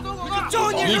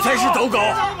就你才是走狗。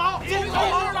凭什么说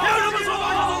我是走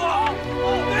狗？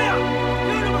对呀，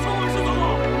凭什么说我是走狗？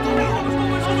凭什么说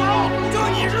我是走狗？就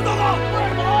你是走狗，我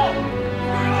是走狗。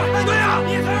对呀，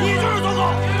你就是走狗，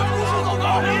你不是走狗，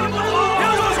你不是走狗。凭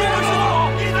什么说我是走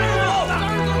狗？你才是走狗，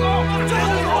就是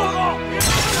走狗。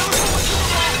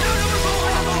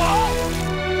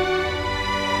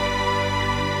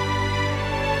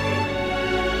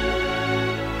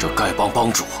这丐帮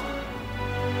帮主，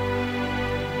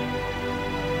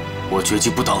我决计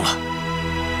不当了。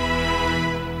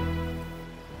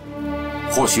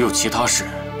或许有其他事，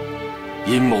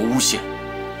阴谋诬陷，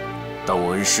但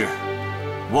我恩师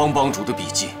汪帮主的笔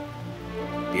记，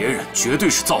别人绝对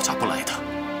是造假不来的。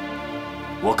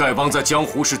我丐帮在江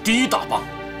湖是第一大帮，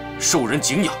受人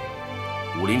敬仰，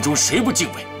武林中谁不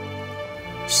敬畏？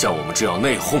像我们这样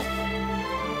内讧，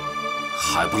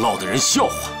还不落得人笑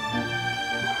话？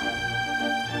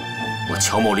我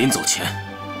乔某临走前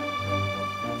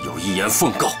有一言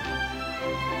奉告：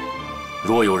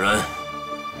若有人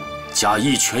假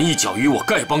一拳一脚于我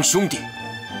丐帮兄弟，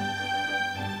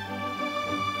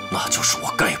那就是我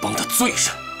丐帮的罪人。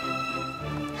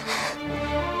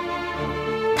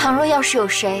倘若要是有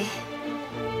谁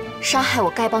杀害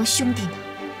我丐帮兄弟呢？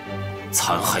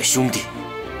残害兄弟，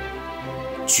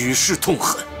举世痛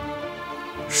恨，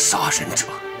杀人者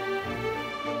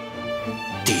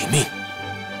抵命。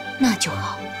那就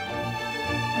好。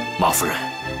马夫人，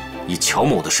以乔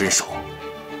某的身手，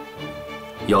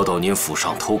要到您府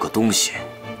上偷个东西，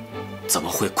怎么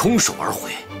会空手而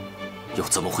回？又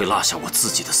怎么会落下我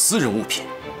自己的私人物品？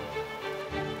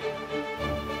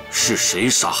是谁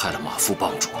杀害了马夫帮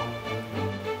主？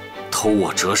偷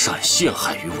我折扇，陷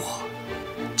害于我，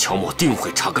乔某定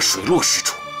会查个水落石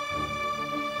出。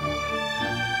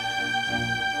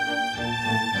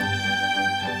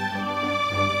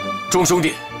众兄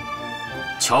弟，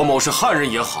乔某是汉人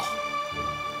也好，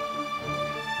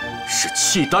是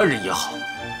契丹人也好，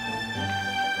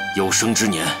有生之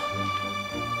年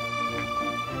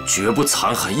绝不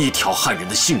残害一条汉人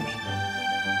的性命。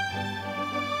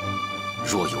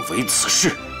若有违此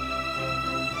事，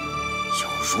有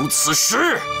如此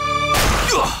时。